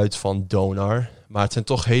deel uit van Donar. Maar het zijn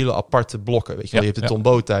toch hele aparte blokken, weet je wel. Je hebt de Tom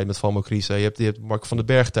Boot-tijd met Valmo Krisa. Je hebt Mark van den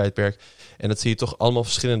Berg-tijdperk. En dat zie je toch allemaal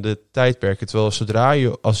verschillende tijdperken. Terwijl zodra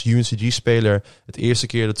je als UNCG-speler het eerste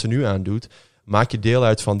keer dat ze nu aandoet, maak je deel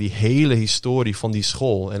uit van die hele historie van die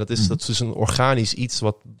school. En dat is dus een organisch iets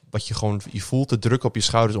wat je gewoon... Je voelt de druk op je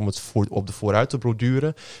schouders om het op de vooruit te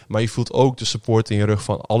borduren. Maar je voelt ook de support in je rug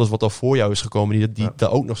van alles wat al voor jou is gekomen. Die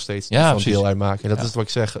daar ook nog steeds van deel uitmaken. En dat is wat ik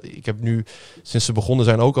zeg. Ik heb nu, sinds ze begonnen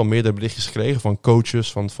zijn, ook al meerdere berichtjes gekregen van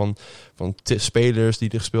coaches, van spelers die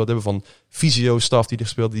er gespeeld hebben, van fysio-staf die er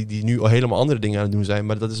gespeeld, die nu al helemaal andere dingen aan het doen zijn.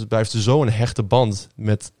 Maar het blijft zo'n hechte band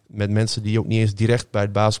met mensen die ook niet eens direct bij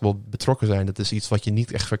het basketbal betrokken zijn. Dat is iets wat je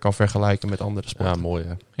niet echt kan vergelijken met andere sporten. Ja, mooi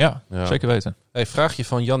hè? Ja, zeker weten. Hey, vraagje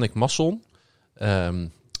van Jannik Masson,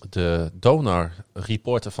 de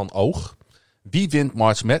Donar-reporter van Oog. Wie wint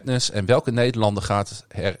March Madness en welke Nederlander gaat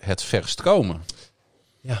er het verst komen?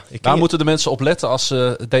 Ja, daar moeten de mensen op letten als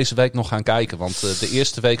ze deze week nog gaan kijken. Want de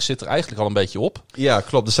eerste week zit er eigenlijk al een beetje op. Ja,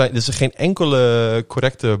 klopt. Er is geen enkele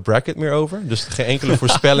correcte bracket meer over. Dus geen enkele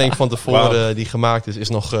voorspelling van tevoren die gemaakt is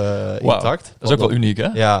nog intact. Dat is ook wel uniek, hè?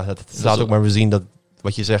 Ja, dat laat ook maar weer zien dat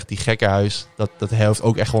wat je zegt, die gekkenhuis, dat heeft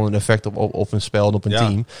ook echt gewoon een effect op een spel en op een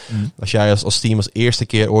team. Als jij als team als eerste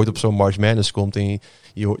keer ooit op zo'n March Madness komt en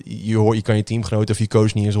je kan je teamgenoten of je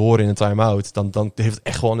coach niet eens horen in een time-out, dan heeft het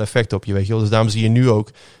echt wel een effect op je, weet je wel. Dus daarom zie je nu ook,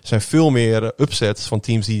 er zijn veel meer upsets van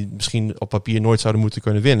teams die misschien op papier nooit zouden moeten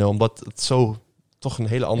kunnen winnen, omdat het zo toch een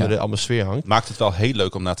hele andere atmosfeer hangt. Maakt het wel heel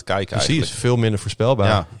leuk om naar te kijken. Precies, eigenlijk. Veel minder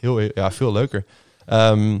voorspelbaar. Veel leuker.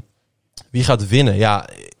 Wie gaat winnen? Ja,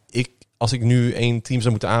 als ik nu één team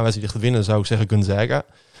zou moeten aanwijzen die gaat winnen, zou ik zeggen Gonzaga.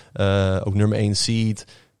 Ook nummer 1 seed.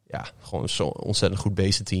 Ja, gewoon zo'n ontzettend goed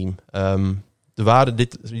beestenteam. Er waren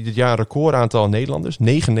dit jaar een record aantal Nederlanders.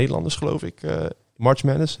 9 Nederlanders, geloof ik. March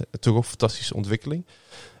Madness. Natuurlijk ook een fantastische ontwikkeling.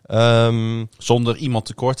 Zonder iemand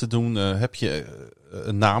tekort te doen, heb je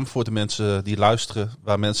een naam voor de mensen die luisteren,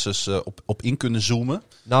 waar mensen op in kunnen zoomen?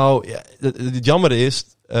 Nou, ja, het jammer is,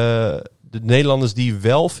 de Nederlanders die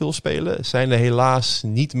wel veel spelen, zijn er helaas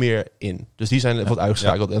niet meer in. Dus die zijn wat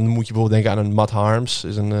uitgeschakeld. En dan moet je bijvoorbeeld denken aan een Matt Harms.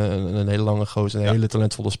 Is een hele lange gozer, een hele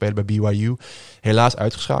talentvolle speler bij BYU. Helaas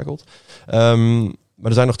uitgeschakeld. Maar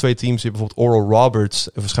er zijn nog 2 teams. Je hebt bijvoorbeeld Oral Roberts.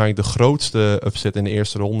 Waarschijnlijk de grootste upset in de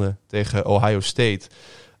eerste ronde tegen Ohio State.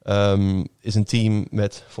 Is een team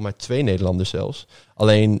met voor mij 2 Nederlanders zelfs.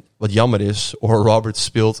 Alleen wat jammer is, Oral Roberts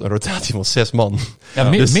speelt een rotatie van 6 man. Ja,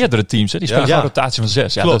 meerdere teams, hè? Die spelen een rotatie van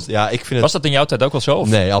 6. Ja, klopt. Ja, ik vind was dat in jouw tijd ook wel zo? Of?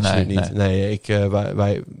 Nee, absoluut niet. Nee,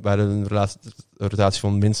 wij hadden een rotatie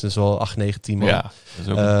van minstens wel 8, 9, 10 man. Ja, dat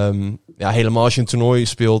is ook helemaal als je een toernooi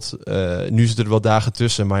speelt. Nu zitten er wel dagen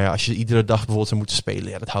tussen. Maar ja, als je iedere dag bijvoorbeeld zou moeten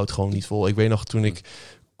spelen, dat houdt gewoon niet vol. Ik weet nog toen ik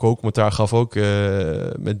co-commentaar gaf ook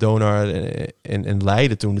met Donar en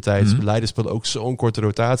Leiden toen de tijd. Leiden speelde ook zo'n korte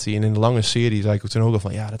rotatie. En in een lange serie zei ik ook toen ook al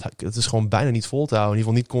van, dat is gewoon bijna niet vol te houden. In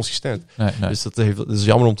ieder geval niet consistent. Nee. Dus dat is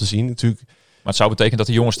jammer om te zien natuurlijk. Maar het zou betekenen dat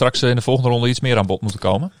de jongens straks in de volgende ronde iets meer aan bod moeten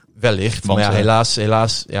komen? Wellicht. Want, maar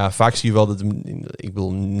helaas, vaak zie je wel dat, ik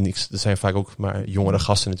bedoel niks, er zijn vaak ook maar jongere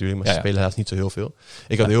gasten natuurlijk, maar ze spelen helaas niet zo heel veel.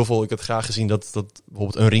 Ik had graag gezien dat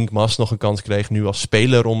bijvoorbeeld een Rink Mas nog een kans kreeg nu als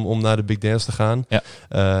speler om naar de Big Dance te gaan. Ja.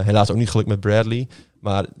 Helaas ook niet gelukt met Bradley,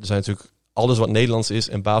 maar er zijn natuurlijk alles wat Nederlands is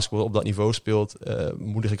en basketbal op dat niveau speelt,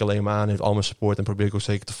 moedig ik alleen maar aan, heeft al mijn support en probeer ik ook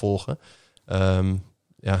zeker te volgen.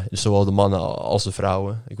 Dus zowel de mannen als de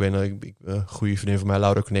vrouwen. Ik weet nog, een goede vriendin van mij,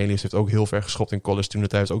 Laura Cornelius, heeft ook heel ver geschopt in college toen.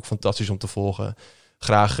 Het is ook fantastisch om te volgen.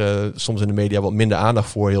 Graag soms in de media wat minder aandacht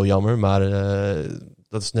voor, heel jammer. Maar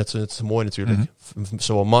dat is net zo mooi natuurlijk.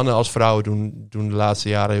 Zowel mannen als vrouwen doen de laatste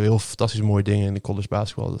jaren heel fantastisch mooie dingen in de college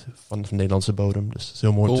basketbal van de Nederlandse bodem. Dus het is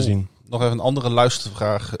heel mooi om te zien. Nog even een andere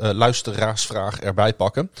luisteraarsvraag erbij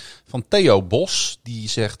pakken. Van Theo Bos, die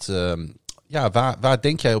zegt, waar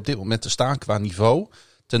denk jij op dit moment te staan qua niveau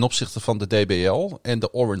ten opzichte van de DBL en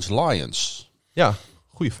de Orange Lions? Ja,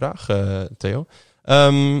 goede vraag, Theo.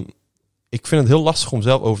 Ik vind het heel lastig om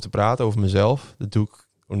zelf over te praten, over mezelf. Dat doe ik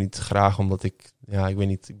ook niet graag, omdat ik weet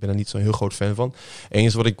niet, ik ben er niet zo'n heel groot fan van.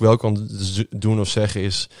 Eens wat ik wel kan doen of zeggen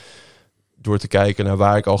is, door te kijken naar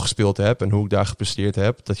waar ik al gespeeld heb en hoe ik daar gepresteerd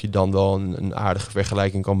heb, dat je dan wel een aardige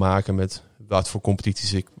vergelijking kan maken met wat voor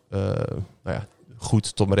competities ik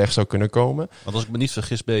goed tot mijn recht zou kunnen komen. Want als ik me niet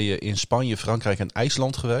vergis ben je in Spanje, Frankrijk en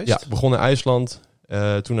IJsland geweest. Ja, begon in IJsland,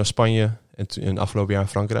 toen naar Spanje en afgelopen jaar in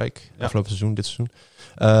Frankrijk. Ja. Afgelopen seizoen, dit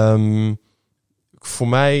seizoen. Voor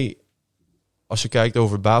mij, als je kijkt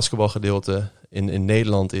over het basketbalgedeelte in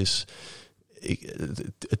Nederland is...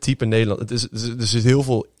 Het type Nederland... Er zit heel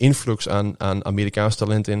veel influx aan Amerikaans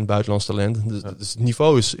talent in, buitenlands talent. Dus het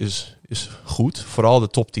niveau is goed. Vooral de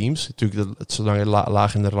topteams. Natuurlijk, zolang je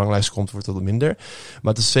laag in de ranglijst komt, wordt het wat minder.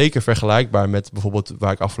 Maar het is zeker vergelijkbaar met bijvoorbeeld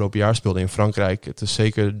waar ik afgelopen jaar speelde in Frankrijk. Het is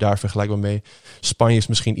zeker daar vergelijkbaar mee. Spanje is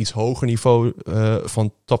misschien iets hoger niveau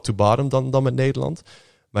van top to bottom dan met Nederland.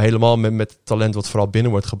 Maar helemaal met talent wat vooral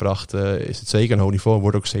binnen wordt gebracht, is het zeker een hoog niveau en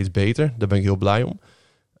wordt ook steeds beter. Daar ben ik heel blij om.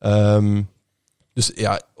 Dus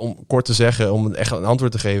ja, om kort te zeggen, om echt een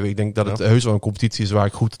antwoord te geven. Ik denk dat het heus wel een competitie is waar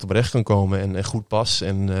ik goed tot mijn recht kan komen en goed pas.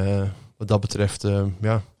 En wat dat betreft,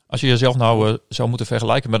 ja. Als je jezelf nou zou moeten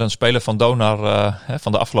vergelijken met een speler van Donar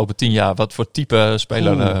van de afgelopen 10 jaar. Wat voor type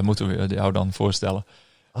speler moeten we jou dan voorstellen?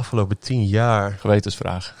 Afgelopen 10 jaar.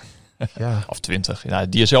 Gewetensvraag. Ja. Of 20. Ja,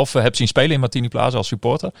 die je zelf hebt zien spelen in Martini Plaza als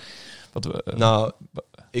supporter. Nou,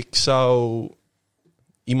 ik zou...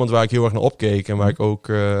 Iemand waar ik heel erg naar opkeek en waar ik ook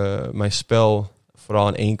mijn spel, vooral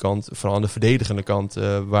aan één kant, vooral aan de verdedigende kant,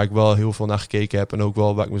 waar ik wel heel veel naar gekeken heb en ook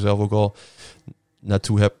wel waar ik mezelf ook wel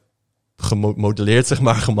naartoe heb gemodelleerd, zeg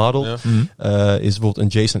maar, gemodeld, is bijvoorbeeld een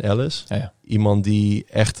Jason Ellis. Ja. Iemand die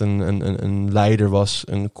echt een leider was,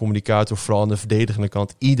 een communicator, vooral aan de verdedigende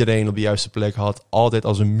kant. Iedereen op de juiste plek had, altijd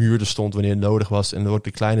als een muur er stond wanneer het nodig was en ook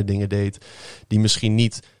de kleine dingen deed, die misschien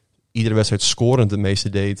niet iedere wedstrijd scorend het meeste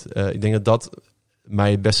deed. Ik denk dat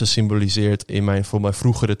mij het beste symboliseert voor mijn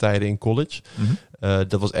vroegere tijden in college.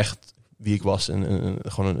 Dat was echt wie ik was.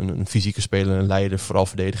 Gewoon een fysieke speler, een leider, vooral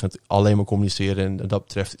verdedigend. Alleen maar communiceren en dat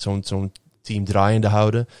betreft zo'n team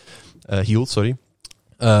draaiende hield.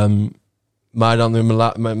 Maar dan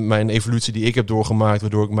in mijn evolutie die ik heb doorgemaakt,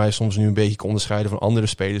 waardoor ik mij soms nu een beetje kon onderscheiden van andere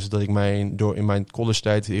spelers, dat ik in mijn college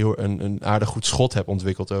tijd heel een aardig goed schot heb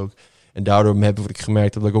ontwikkeld ook. En daardoor heb ik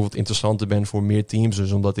gemerkt dat ik ook wat interessanter ben voor meer teams.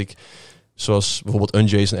 Dus omdat ik, zoals bijvoorbeeld een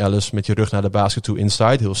Jason Ellis met je rug naar de basket toe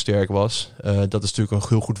inside heel sterk was. Dat is natuurlijk een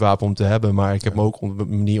heel goed wapen om te hebben. Maar ik heb me ook op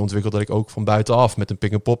een manier ontwikkeld dat ik ook van buitenaf met een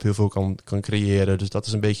pick-and-pop heel veel kan creëren. Dus dat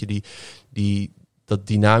is een beetje dat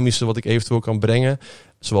dynamische wat ik eventueel kan brengen.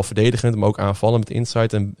 Zowel verdedigend, maar ook aanvallen met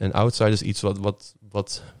inside en outside is iets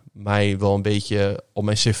wat mij wel een beetje op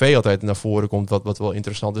mijn cv altijd naar voren komt, wat wel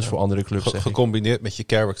interessant is voor andere clubs. Gecombineerd met je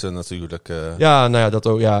character natuurlijk. Ja, nou ja, dat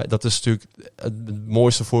ook. Ja, dat is natuurlijk het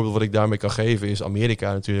mooiste voorbeeld wat ik daarmee kan geven is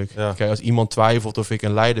Amerika natuurlijk. Ja. Kijk, als iemand twijfelt of ik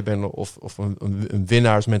een leider ben of een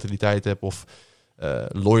winnaarsmentaliteit heb of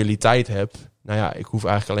loyaliteit heb, nou ja, ik hoef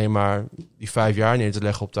eigenlijk alleen maar die 5 jaar neer te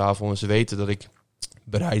leggen op tafel en ze weten dat ik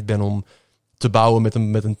bereid ben om te bouwen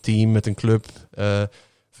met een team, met een club.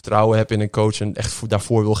 Vertrouwen heb in een coach en echt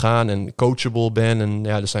daarvoor wil gaan en coachable ben. En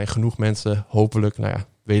ja, er zijn genoeg mensen, hopelijk, nou ja,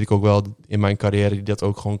 weet ik ook wel in mijn carrière, die dat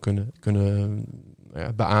ook gewoon kunnen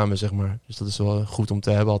beamen, zeg maar. Dus dat is wel goed om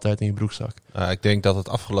te hebben altijd in je broekzak. Ik denk dat het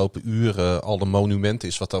afgelopen uur al een monument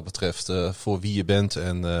is wat dat betreft voor wie je bent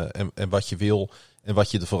en wat je wil en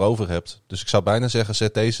wat je ervoor over hebt. Dus ik zou bijna zeggen,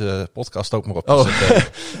 zet deze podcast ook maar op. Nou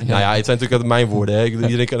ja, het zijn natuurlijk mijn woorden. Hè.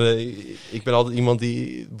 Ik ben altijd iemand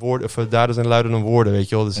die woorden, of daden zijn luider dan woorden, weet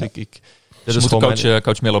je wel. Dus Dus moet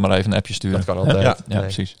coach Miller maar even een appje sturen. Dat kan altijd. Ja,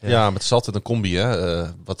 precies. Ja, maar het is altijd een combi, hè,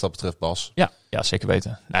 wat dat betreft, Bas. Ja, zeker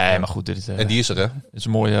weten. Nee, maar goed. En die is er, hè? Het is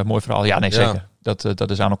een mooi verhaal. Ja, nee, zeker.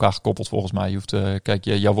 Dat is aan elkaar gekoppeld volgens mij. Je hoeft, kijk,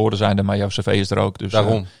 jouw woorden zijn er, maar jouw cv is er ook. Dus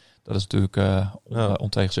daarom. Dat is natuurlijk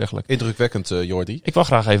ontegenzeggelijk. Indrukwekkend, Jordi. Ik wil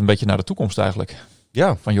graag even een beetje naar de toekomst eigenlijk.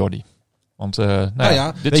 Ja. Van Jordi. Want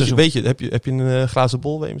dit seizoen... Heb je een glazen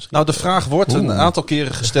bol misschien? Nou, de vraag wordt een aantal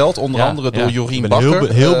keren gesteld. Onder andere door Jorien Bakker. Ik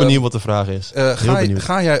ben heel benieuwd wat de vraag is.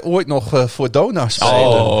 Ga jij ooit nog voor Donar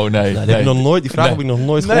spelen? Oh, nee. Nou, heb nog nooit, die vraag heb ik nog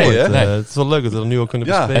nooit gehoord. Het is wel leuk dat we dat nu al kunnen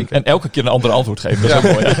bespreken. En elke keer een ander antwoord geven. Dat is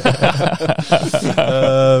ook mooi.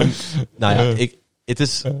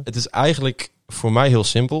 Het is eigenlijk voor mij heel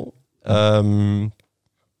simpel.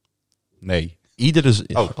 Nee.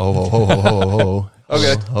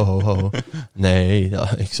 Oké. Nee,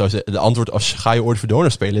 ik zou zeggen, de antwoord als ga je ooit voor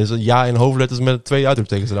Donar spelen is een ja in hoofdletters met 2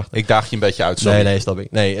 uitroeptekens erachter. Ik daag je een beetje uit. Sorry. Nee, snap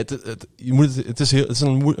ik. Nee, het is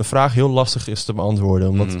een vraag heel lastig is te beantwoorden,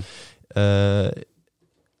 omdat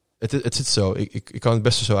het zit zo. Ik kan het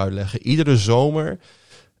beste zo uitleggen. Iedere zomer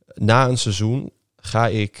na een seizoen ga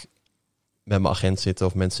ik met mijn agent zitten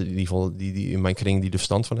of mensen die in mijn kring die er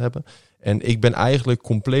verstand van hebben. En ik ben eigenlijk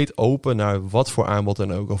compleet open naar wat voor aanbod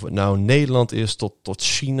dan ook. Of het nou Nederland is, tot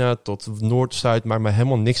China, tot Noord, Zuid, maakt mij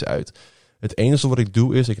helemaal niks uit. Het enige wat ik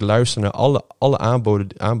doe is, ik luister naar alle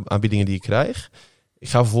aanbiedingen die ik krijg. Ik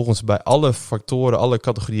ga vervolgens bij alle factoren, alle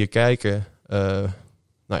categorieën kijken. Dan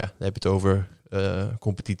heb je het over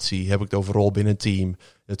competitie, heb ik het over rol binnen een team.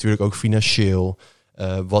 Natuurlijk ook financieel.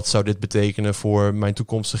 Wat zou dit betekenen voor mijn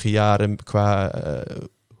toekomstige jaren qua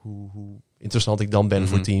hoe interessant ik dan ben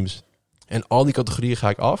voor teams. En al die categorieën ga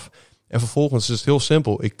ik af. En vervolgens is het heel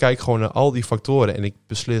simpel. Ik kijk gewoon naar al die factoren en ik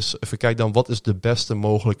beslis, even kijk dan wat is de beste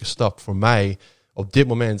mogelijke stap voor mij op dit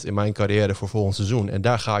moment in mijn carrière voor volgend seizoen. En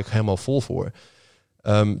daar ga ik helemaal vol voor.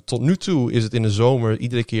 Tot nu toe is het in de zomer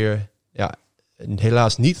iedere keer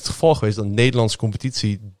helaas niet het geval geweest dat de Nederlandse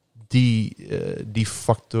competitie die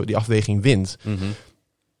factor, die afweging wint. Mm-hmm.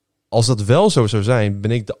 Als dat wel zo zou zijn,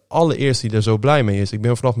 ben ik de allereerste die er zo blij mee is. Ik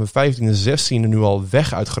ben vanaf mijn 15e en 16e nu al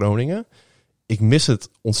weg uit Groningen. Ik mis het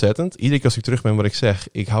ontzettend. Iedere keer als ik terug ben wat ik zeg,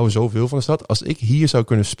 ik hou zoveel van de stad. Als ik hier zou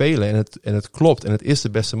kunnen spelen en het klopt en het is de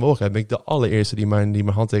beste mogelijkheid, ben ik de allereerste die mijn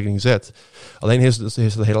handtekening zet. Alleen is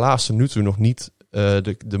het helaas tot nu toe nog niet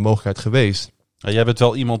de mogelijkheid geweest. Ja, jij bent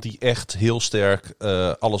wel iemand die echt heel sterk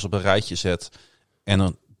alles op een rijtje zet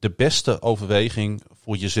en de beste overweging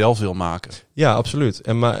voor jezelf wil maken. Ja, absoluut.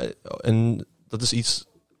 En dat is iets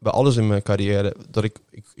bij alles in mijn carrière, dat ik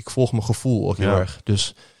volg mijn gevoel ook heel erg.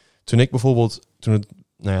 Dus toen het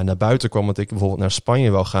naar buiten kwam dat ik bijvoorbeeld naar Spanje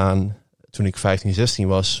wou gaan, toen ik 15, 16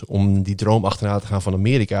 was, om die droom achterna te gaan van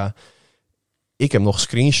Amerika. Ik heb nog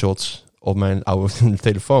screenshots op mijn oude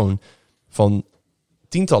telefoon van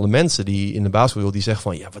tientallen mensen die in de basketbal die zeggen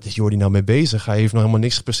van, ja, wat is Jordi nou mee bezig? Hij heeft nog helemaal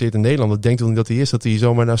niks gepresteerd in Nederland. Wat denkt hij dat hij is? Dat hij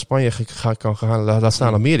zomaar naar Spanje kan gaan, laat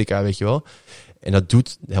staan Amerika, weet je wel? En dat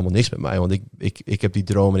doet helemaal niks met mij, want ik heb die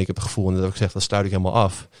droom en ik heb het gevoel, en dat heb ik gezegd, dat sluit ik helemaal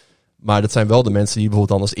af. Maar dat zijn wel de mensen die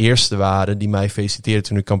bijvoorbeeld dan als eerste waren, die mij feliciteerden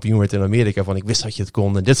toen ik kampioen werd in Amerika, van ik wist dat je het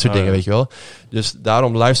kon en dit soort dingen, weet je wel. Dus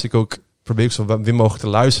daarom luister ik ook, probeer ik zo min mogelijk te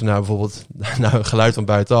luisteren naar bijvoorbeeld naar een geluid van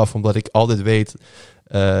buitenaf, omdat ik altijd weet,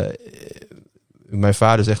 mijn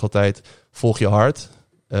vader zegt altijd, volg je hart,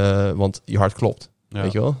 want je hart klopt. Ja.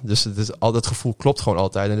 Weet je wel? Dus het gevoel klopt gewoon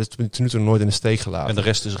altijd en het is tot nu toe nooit in de steek gelaten. En de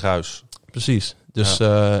rest is ruis. Precies. Dus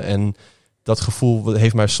en dat gevoel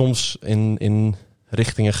heeft mij soms in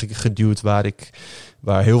richtingen geduwd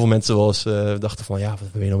waar heel veel mensen wel eens dachten van, ja,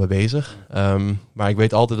 wat ben je nou mee bezig? Maar ik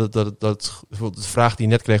weet altijd dat de vraag die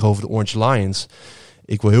je net kreeg over de Orange Lions,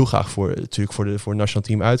 ik wil heel graag voor het nationaal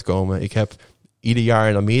team uitkomen. Ik heb ieder jaar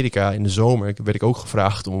in Amerika in de zomer werd ik ook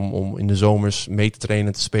gevraagd om in de zomers mee te trainen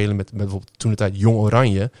en te spelen met bijvoorbeeld toen de tijd Jong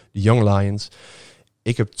Oranje, de Young Lions.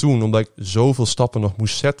 Ik heb toen, omdat ik zoveel stappen nog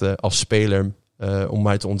moest zetten als speler om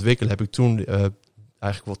mij te ontwikkelen, heb ik toen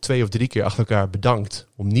eigenlijk wel 2 of 3 keer achter elkaar bedankt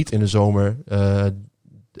om niet in de zomer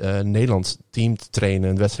Nederlands team te trainen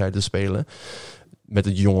en wedstrijden te spelen. Met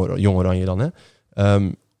het Jong Oranje dan, hè.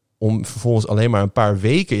 Om vervolgens alleen maar een paar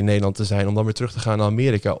weken in Nederland te zijn, om dan weer terug te gaan naar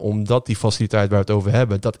Amerika. Omdat die faciliteit waar we het over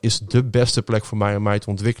hebben, dat is de beste plek voor mij om mij te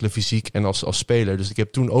ontwikkelen fysiek en als speler. Dus ik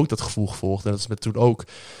heb toen ook dat gevoel gevolgd. En dat is met toen ook,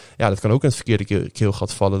 ja, dat kan ook in het verkeerde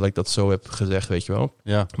keelgat vallen dat ik dat zo heb gezegd, weet je wel.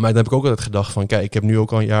 Ja. Maar dan heb ik ook altijd gedacht van, kijk, ik heb nu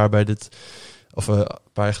ook al een jaar bij dit, of een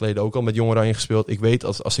paar jaar geleden ook al met Jong Oranje gespeeld. Ik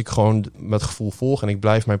weet, als ik gewoon met gevoel volg en ik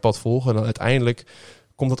blijf mijn pad volgen, dan uiteindelijk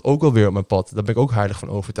komt dat ook wel weer op mijn pad. Daar ben ik ook heilig van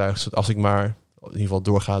overtuigd. Zodat als ik maar in ieder geval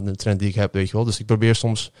doorgaat de trend die ik heb, weet je wel. Dus ik probeer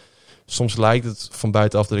soms lijkt het van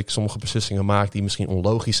buitenaf dat ik sommige beslissingen maak die misschien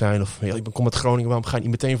onlogisch zijn. Of ja, ik kom met Groningen, waarom ga je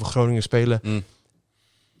niet meteen voor Groningen spelen?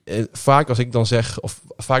 Vaak als ik dan zeg, of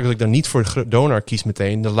vaak als ik dan niet voor Donar kies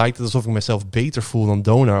meteen, dan lijkt het alsof ik mezelf beter voel dan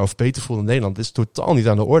Donar of beter voel dan Nederland. Het is totaal niet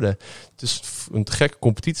aan de orde. Het is een gekke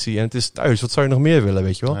competitie en het is thuis. Wat zou je nog meer willen,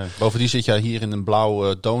 weet je wel? Nee. Bovendien zit jij hier in een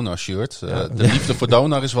blauw Donar shirt. De liefde voor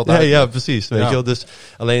Donar is wat uit. Ja, precies. Weet je wel? Dus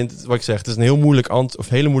alleen wat ik zeg, het is een heel moeilijk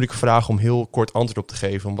hele moeilijke vraag om heel kort antwoord op te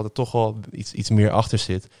geven, omdat er toch wel iets meer achter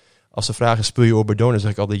zit. Als de vraag is, speel je ooit bij Donar,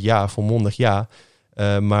 zeg ik altijd ja, volmondig ja.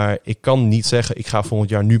 Maar ik kan niet zeggen, ik ga volgend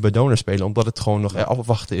jaar nu bij Donar spelen, omdat het gewoon nog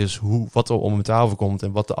afwachten is wat er om mijn tafel komt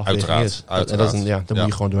en wat de afweging is. Uiteraard. En daar moet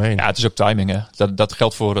je gewoon doorheen. Ja, het is ook timing, hè. Dat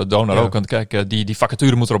geldt voor Donar ook. Want kijk, die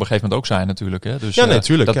vacature moet er op een gegeven moment ook zijn natuurlijk. Hè. Dus,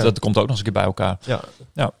 natuurlijk. Dat komt ook nog eens een keer bij elkaar.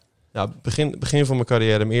 Ja, begin van mijn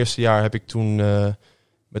carrière, mijn eerste jaar heb ik toen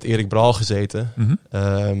met Erik Braal gezeten.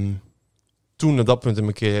 Mm-hmm. Toen, op dat punt in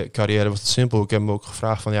mijn carrière, was het simpel. Ik heb hem ook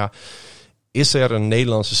gevraagd van, ja, is er een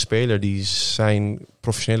Nederlandse speler die zijn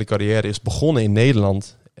professionele carrière is begonnen in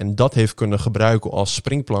Nederland en dat heeft kunnen gebruiken als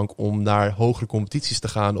springplank om naar hogere competities te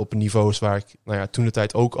gaan op niveaus waar ik toen de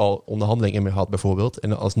tijd ook al onderhandeling in mee had bijvoorbeeld.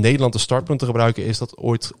 En als Nederland een startpunt te gebruiken is dat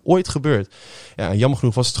ooit gebeurd. Ja, en jammer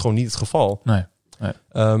genoeg was het gewoon niet het geval. Nee. Nee.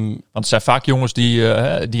 Want het zijn vaak jongens die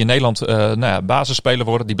in Nederland basisspeler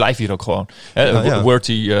worden. Die blijven hier ook gewoon.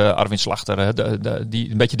 Worthy, Arwin Slachter,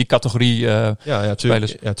 een beetje die categorie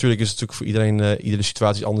spelers. Ja, tuurlijk is het natuurlijk voor iedereen, iedere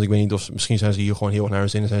situatie anders. Ik weet niet of misschien zijn ze hier gewoon heel erg naar hun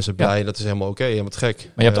zin en zijn ze blij. Dat is helemaal oké, helemaal gek.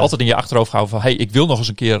 Maar je hebt altijd in je achterhoofd gehouden van, ik wil nog eens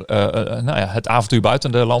een keer het avontuur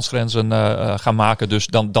buiten de landsgrenzen gaan maken. Dus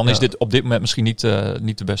dan is dit op dit moment misschien niet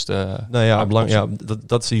de beste. Dat is in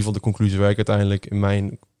ieder geval de conclusie waar ik uiteindelijk in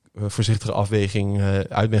mijn voorzichtige afweging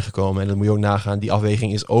uit ben gekomen. En dat moet je ook nagaan. Die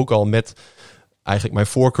afweging is ook al met eigenlijk mijn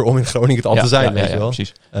voorkeur om in Groningen het al te zijn. Weet je wel?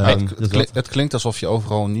 Precies. Het klinkt alsof je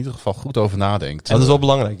overal in ieder geval goed over nadenkt. Dat is wel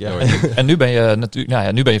belangrijk, ja. En nu ben je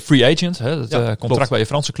natuurlijk, nu ben je free agent. Hè? Het contract klopt. Bij je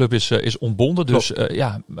Franse club is ontbonden. Dus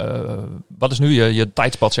wat is nu je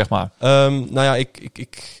tijdspad, zeg maar?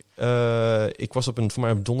 Ik was voor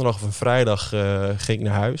mij op donderdag of een vrijdag ging ik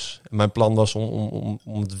naar huis. En mijn plan was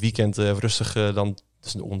om het weekend rustig dan.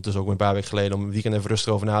 Het is ondertussen ook een paar weken geleden om een weekend even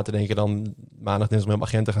rustig over na te denken. Dan maandag dinsdag met mijn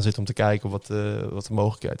agent te gaan zitten om te kijken wat de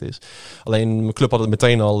mogelijkheid is. Alleen mijn club had het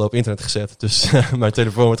meteen al op internet gezet. Dus mijn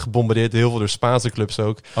telefoon werd gebombardeerd. Heel veel door Spaanse clubs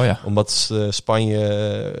ook. Oh ja. Omdat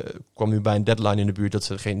Spanje kwam nu bij een deadline in de buurt dat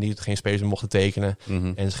ze geen spelers meer mochten tekenen.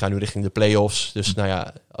 Mm-hmm. En ze gaan nu richting de play-offs. Dus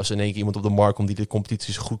als er in één keer iemand op de markt komt die de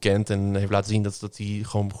competitie zo goed kent en heeft laten zien dat hij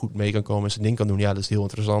gewoon goed mee kan komen en zijn ding kan doen. Ja, dat is heel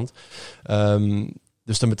interessant.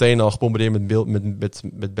 Dus dan meteen al gebombardeerd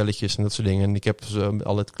met belletjes en dat soort dingen. En ik heb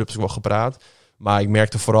alle clubs wel gepraat. Maar ik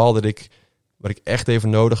merkte vooral wat ik echt even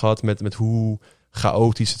nodig had met hoe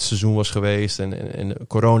chaotisch het seizoen was geweest. En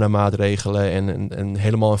coronamaatregelen. En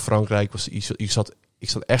helemaal in Frankrijk was ik zat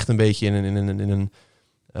echt een beetje in een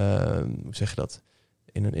hoe zeg je dat?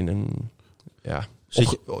 In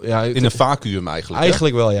een vacuüm eigenlijk.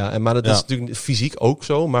 Eigenlijk wel, ja. Maar dat is natuurlijk fysiek ook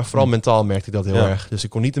zo. Maar vooral mentaal merkte ik dat heel erg. Dus ik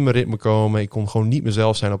kon niet in mijn ritme komen. Ik kon gewoon niet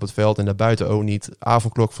mezelf zijn op het veld. En daarbuiten ook niet.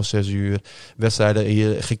 Avondklok van 6 uur. Wedstrijden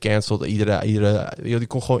hier gecanceld. Ik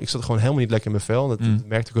zat gewoon helemaal niet lekker in mijn vel. Dat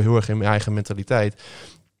merkte ik wel heel erg in mijn eigen mentaliteit.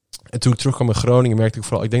 En toen ik terugkwam in Groningen merkte ik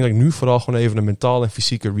vooral. Ik denk dat ik nu vooral gewoon even een mentale en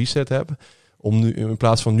fysieke reset heb. Om nu, in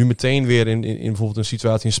plaats van nu meteen weer in bijvoorbeeld een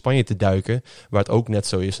situatie in Spanje te duiken. Waar het ook net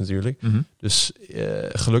zo is natuurlijk. Mm-hmm. Dus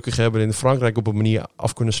gelukkig hebben we in Frankrijk op een manier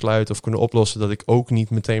af kunnen sluiten. Of kunnen oplossen dat ik ook niet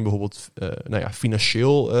meteen bijvoorbeeld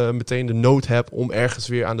financieel meteen de nood heb om ergens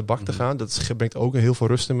weer aan de bak te gaan. Dat brengt ook heel veel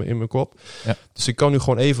rust in mijn kop. Ja. Dus ik kan nu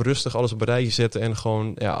gewoon even rustig alles op een rijtje zetten. En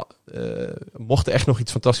gewoon, mocht er echt nog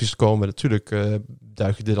iets fantastisch komen. Natuurlijk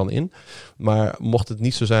duik ik er dan in. Maar mocht het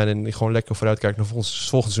niet zo zijn en ik gewoon lekker vooruit kijk naar volgend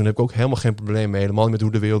seizoen, heb ik ook helemaal geen probleem mee. Helemaal niet met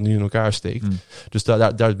hoe de wereld nu in elkaar steekt. Dus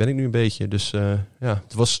daar ben ik nu een beetje. Dus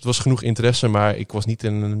het was genoeg interesse, maar ik was niet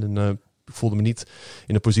ik voelde me niet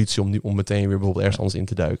in de positie om meteen weer bijvoorbeeld ergens anders in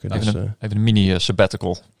te duiken. Even een mini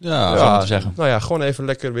sabbatical. Te zeggen. Nou ja, gewoon even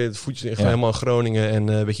lekker weer het voetje in, helemaal in Groningen en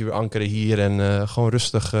een beetje weer ankeren hier en gewoon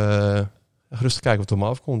rustig kijken wat er maar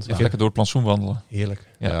afkomt. Lekker door het plantsoen wandelen. Heerlijk.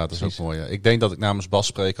 Ja, dat is ook mooi. Ik denk dat ik namens Bas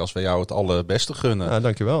spreek als we jou het allerbeste gunnen. Ja,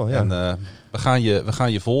 dankjewel. Ja. En we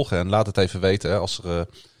gaan je volgen en laat het even weten hè, als er...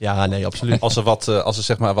 absoluut. Als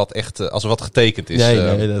er wat getekend is.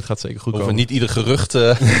 Nee, dat gaat zeker goed komen. Niet ieder gerucht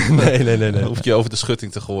nee. hoef je over de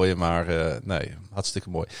schutting te gooien, maar hartstikke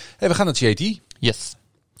mooi. Hey, we gaan naar JD. Yes.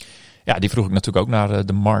 Ja, die vroeg ik natuurlijk ook naar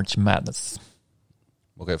de March Madness.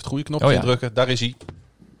 Moet ik even het goede knopje indrukken. Daar is hij.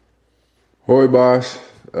 Hoi, Boss.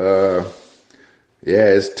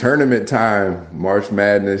 It's tournament time. March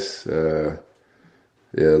Madness.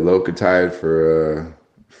 Local tied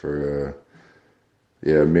for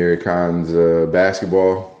Amerikaans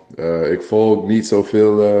basketball. Ik volg niet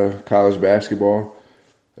zoveel college basketball.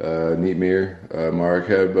 Niet meer. Maar ik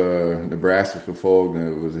heb Nebraska gevolgd en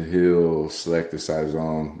het was een heel slechte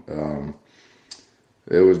seizoen.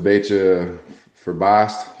 Het was een beetje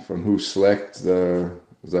verbaasd van hoe slecht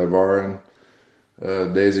zij waren.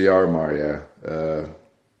 Deze jaar, maar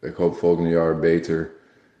ik hoop volgend jaar beter.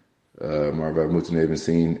 Maar we moeten even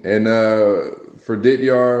zien. En voor dit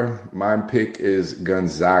jaar, mijn pick is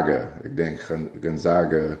Gonzaga. Ik denk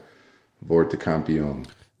Gonzaga wordt de kampioen.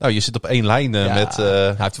 Nou, je zit op één lijn met...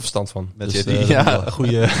 hij heeft er verstand van. Met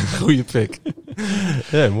goede pick.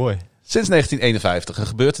 Ja, mooi. Sinds 1951 een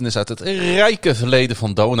gebeurtenis uit het rijke verleden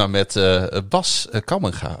van Donar met Bas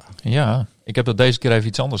Kamminga. Ja, ik heb dat deze keer even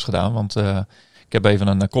iets anders gedaan, want ik heb even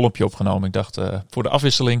een columnje opgenomen. Ik dacht, voor de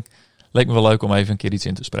afwisseling leek me wel leuk om even een keer iets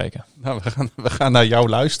in te spreken. Nou, we gaan naar jou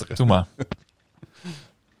luisteren. Doe maar.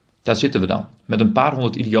 Daar zitten we dan, met een paar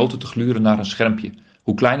honderd idioten te gluren naar een schermpje.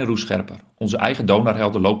 Hoe kleiner, hoe scherper. Onze eigen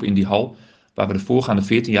Donarhelden lopen in die hal, waar we de voorgaande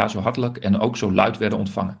 14 jaar zo hartelijk en ook zo luid werden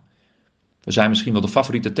ontvangen. We zijn misschien wel de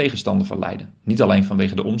favoriete tegenstander van Leiden. Niet alleen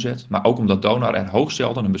vanwege de omzet, maar ook omdat Donar er hoogst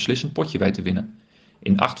zelden een beslissend potje weet te winnen.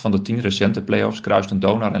 In 8 van de 10 recente play-offs kruisten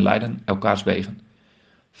Donar en Leiden elkaars wegen.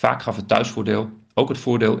 Vaak gaf het thuisvoordeel ook het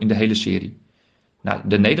voordeel in de hele serie.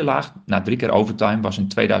 De nederlaag na 3 keer overtime was in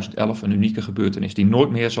 2011 een unieke gebeurtenis die nooit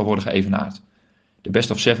meer zal worden geëvenaard. De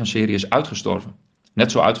Best of 7 serie is uitgestorven.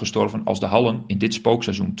 Net zo uitgestorven als de hallen in dit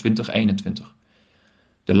spookseizoen 2021.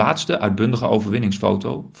 De laatste uitbundige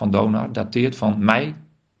overwinningsfoto van Donar dateert van mei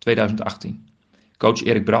 2018. Coach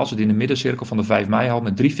Erik Braal zit in de middencirkel van de 5 meihal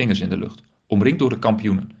met 3 vingers in de lucht, omringd door de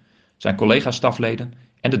kampioenen, zijn collega-stafleden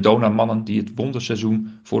en de Donar-mannen die het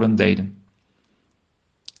wonderseizoen voor hen deden.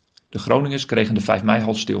 De Groningers kregen de 5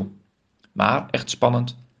 meihal stil. Maar echt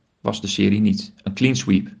spannend was de serie niet. Een clean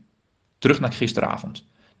sweep. Terug naar gisteravond.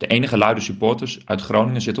 De enige luide supporters uit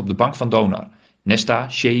Groningen zitten op de bank van Donar. Nesta,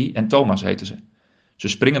 Shei en Thomas heten ze. Ze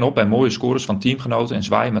springen op bij mooie scores van teamgenoten en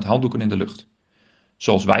zwaaien met handdoeken in de lucht.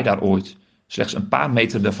 Zoals wij daar ooit, slechts een paar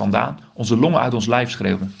meter er vandaan, onze longen uit ons lijf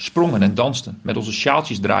schreeuwden, sprongen en dansten, met onze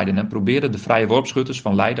sjaaltjes draaiden en probeerden de vrije worpschutters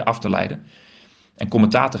van Leiden af te leiden en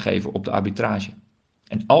commentaar te geven op de arbitrage.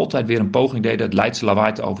 En altijd weer een poging deden het Leidse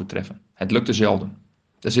lawaai te overtreffen. Het lukte zelden.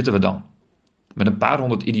 Daar zitten we dan. Met een paar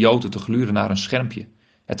honderd idioten te gluren naar een schermpje.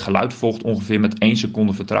 Het geluid volgt ongeveer met 1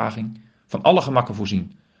 seconde vertraging. Van alle gemakken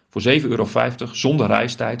voorzien. Voor €7,50 zonder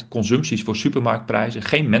reistijd, consumpties voor supermarktprijzen,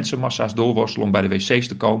 geen mensenmassa's doorworstelen om bij de wc's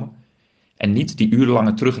te komen. En niet die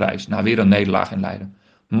urenlange terugreis naar weer een nederlaag in Leiden.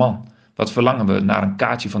 Man, wat verlangen we naar een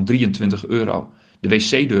kaartje van €23. De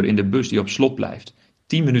wc-deur in de bus die op slot blijft.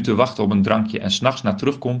 10 minuten wachten op een drankje en 's nachts na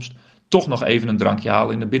terugkomst toch nog even een drankje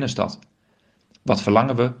halen in de binnenstad. Wat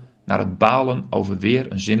verlangen we naar het balen over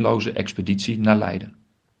weer een zinloze expeditie naar Leiden.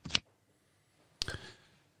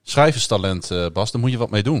 Schrijverstalent, Bas, daar moet je wat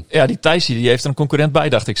mee doen. Ja, die Thijsie die heeft er een concurrent bij,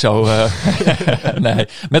 dacht ik zo. Nee,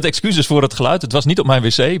 met excuses voor het geluid. Het was niet op mijn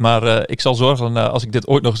wc, maar ik zal zorgen als ik dit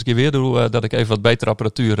ooit nog eens een keer weer doe, dat ik even wat betere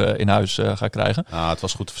apparatuur in huis ga krijgen. Het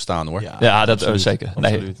was goed te verstaan hoor. Ja, dat zeker.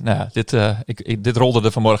 Nee, nou, dit rolde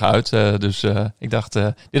er vanmorgen uit, dus ik dacht,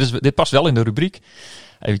 dit past wel in de rubriek.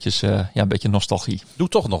 Eventjes een beetje nostalgie. Doe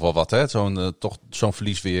toch nog wel wat, hè? Zo'n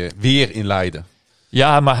verlies weer in Leiden.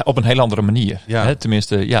 Ja, maar op een heel andere manier. Ja. Hè?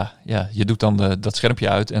 Tenminste, je doet dan dat schermpje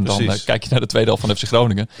uit en dan kijk je naar de tweede helft van FC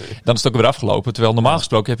Groningen. Dan is het ook weer afgelopen. Terwijl normaal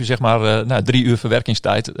gesproken heb je zeg maar 3 uur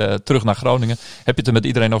verwerkingstijd terug naar Groningen. Heb je het er met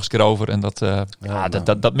iedereen nog eens een keer over. En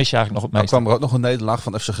dat mis je eigenlijk nog het meest. Er kwam er ook nog een nederlaag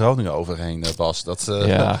van FC Groningen overheen, Bas.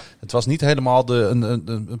 Het was niet helemaal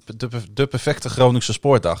de perfecte Groningse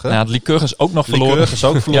sportdag. Hè? Ja, de Lycurgus ook nog verloren. Lycurgus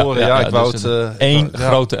ook verloren, ik wou het... Één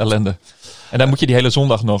grote ellende. En dan moet je die hele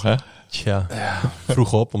zondag nog, hè? Tja,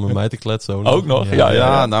 vroeg op om met mij te kletsen. Ook nog?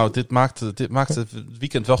 Nou, dit maakt het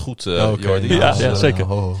weekend wel goed, Jordi. Ja, zeker.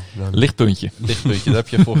 Lichtpuntje. Daar heb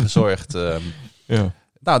je voor gezorgd.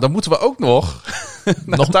 Nou, dan moeten we ook nog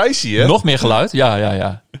naar Thijsie, hè? Nog meer geluid?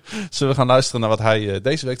 Ja. Zullen we gaan luisteren naar wat hij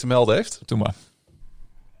deze week te melden heeft? Doe maar.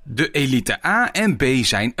 De elite A en B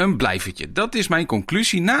zijn een blijvertje. Dat is mijn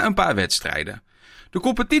conclusie na een paar wedstrijden. De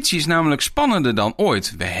competitie is namelijk spannender dan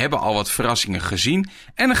ooit. We hebben al wat verrassingen gezien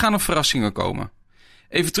en er gaan nog verrassingen komen.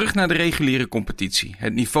 Even terug naar de reguliere competitie.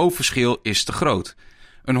 Het niveauverschil is te groot.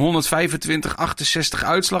 Een 125-68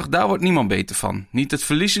 uitslag, daar wordt niemand beter van. Niet het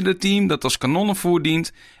verliezende team dat als kanonnenvoer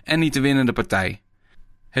dient en niet de winnende partij.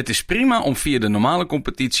 Het is prima om via de normale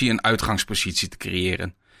competitie een uitgangspositie te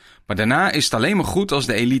creëren. Maar daarna is het alleen maar goed als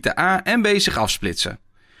de elite A en B zich afsplitsen.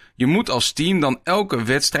 Je moet als team dan elke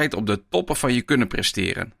wedstrijd op de toppen van je kunnen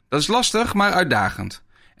presteren. Dat is lastig, maar uitdagend.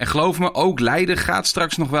 En geloof me, ook Leiden gaat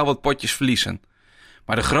straks nog wel wat potjes verliezen.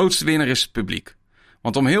 Maar de grootste winnaar is het publiek.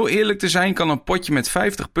 Want om heel eerlijk te zijn kan een potje met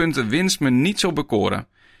 50 punten winst me niet zo bekoren.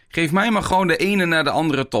 Geef mij maar gewoon de ene naar de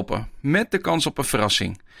andere toppen. Met de kans op een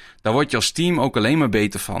verrassing. Daar word je als team ook alleen maar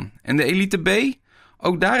beter van. En de elite B?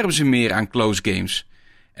 Ook daar hebben ze meer aan close games.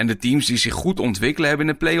 En de teams die zich goed ontwikkelen hebben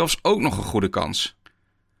in de play-offs ook nog een goede kans.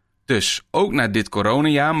 Dus, ook na dit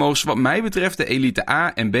coronajaar mogen ze wat mij betreft de elite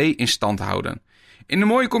A en B in stand houden. In een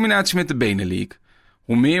mooie combinatie met de Benelink.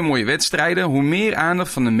 Hoe meer mooie wedstrijden, hoe meer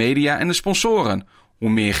aandacht van de media en de sponsoren. Hoe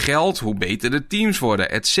meer geld, hoe beter de teams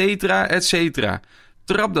worden, etcetera, etcetera.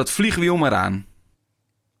 Trap dat vliegwiel maar aan.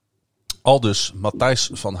 Aldus Matthijs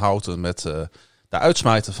van Houten met de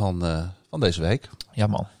uitsmijter van deze week. Ja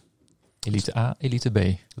man. Elite A, Elite B.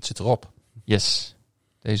 Het zit erop. Yes.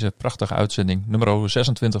 Deze prachtige uitzending. Nummer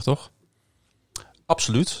 26, toch?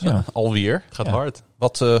 Absoluut. Ja. Alweer. Gaat hard.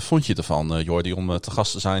 Wat vond je ervan, Jordi, om te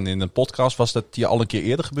gast te zijn in een podcast? Was dat je al een keer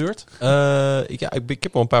eerder gebeurd? Ik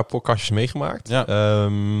heb al een paar podcastjes meegemaakt. Ja.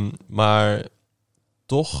 Maar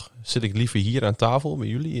toch zit ik liever hier aan tafel bij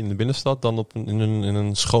jullie in de binnenstad dan in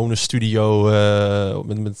een schone studio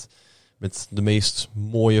met Met de meest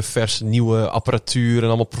mooie, verse, nieuwe apparatuur en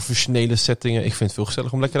allemaal professionele settingen. Ik vind het veel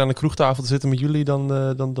gezellig om lekker aan de kroegtafel te zitten met jullie dan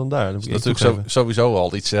daar. Dat is natuurlijk sowieso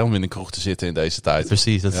al iets hè, om in de kroeg te zitten in deze tijd.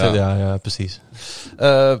 Precies, precies.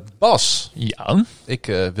 Bas, Ja.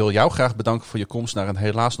 ik wil jou graag bedanken voor je komst naar een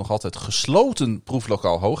helaas nog altijd gesloten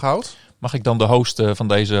proeflokaal Hooghout. Mag ik dan de host van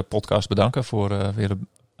deze podcast bedanken voor weer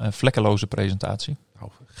een vlekkeloze presentatie?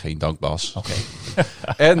 Nou, geen dank, Bas. Oké.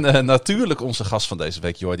 En natuurlijk onze gast van deze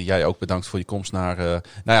week, Jordi. Jij ook bedankt voor je komst naar...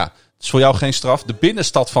 het is voor jou geen straf. De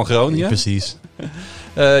binnenstad van Groningen. Precies.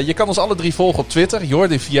 Je kan ons alle 3 volgen op Twitter.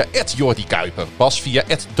 Jordi via @JordiKuiper. Bas via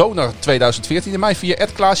 @Donar2014. En mij via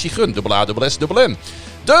 @KlaasjeGrun. @SSN.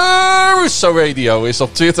 De Russo Radio is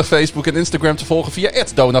op Twitter, Facebook en Instagram te volgen via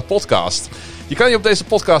 @DonarPodcast. Je kan je op deze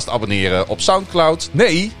podcast abonneren op Soundcloud.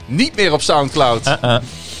 Nee, niet meer op Soundcloud.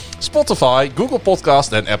 Spotify, Google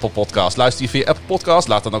Podcast en Apple Podcast. Luister je via Apple Podcast?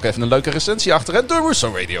 Laat dan ook even een leuke recensie achter. En de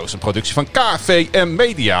Russo Radio is een productie van KVM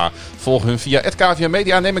Media. Volg hun via @KVM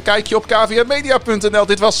Media. Neem een kijkje op kvmmedia.nl.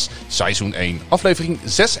 Dit was seizoen 1, aflevering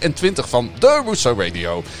 26 van de Russo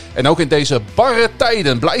Radio. En ook in deze barre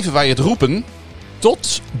tijden blijven wij het roepen.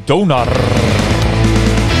 Tot Donar.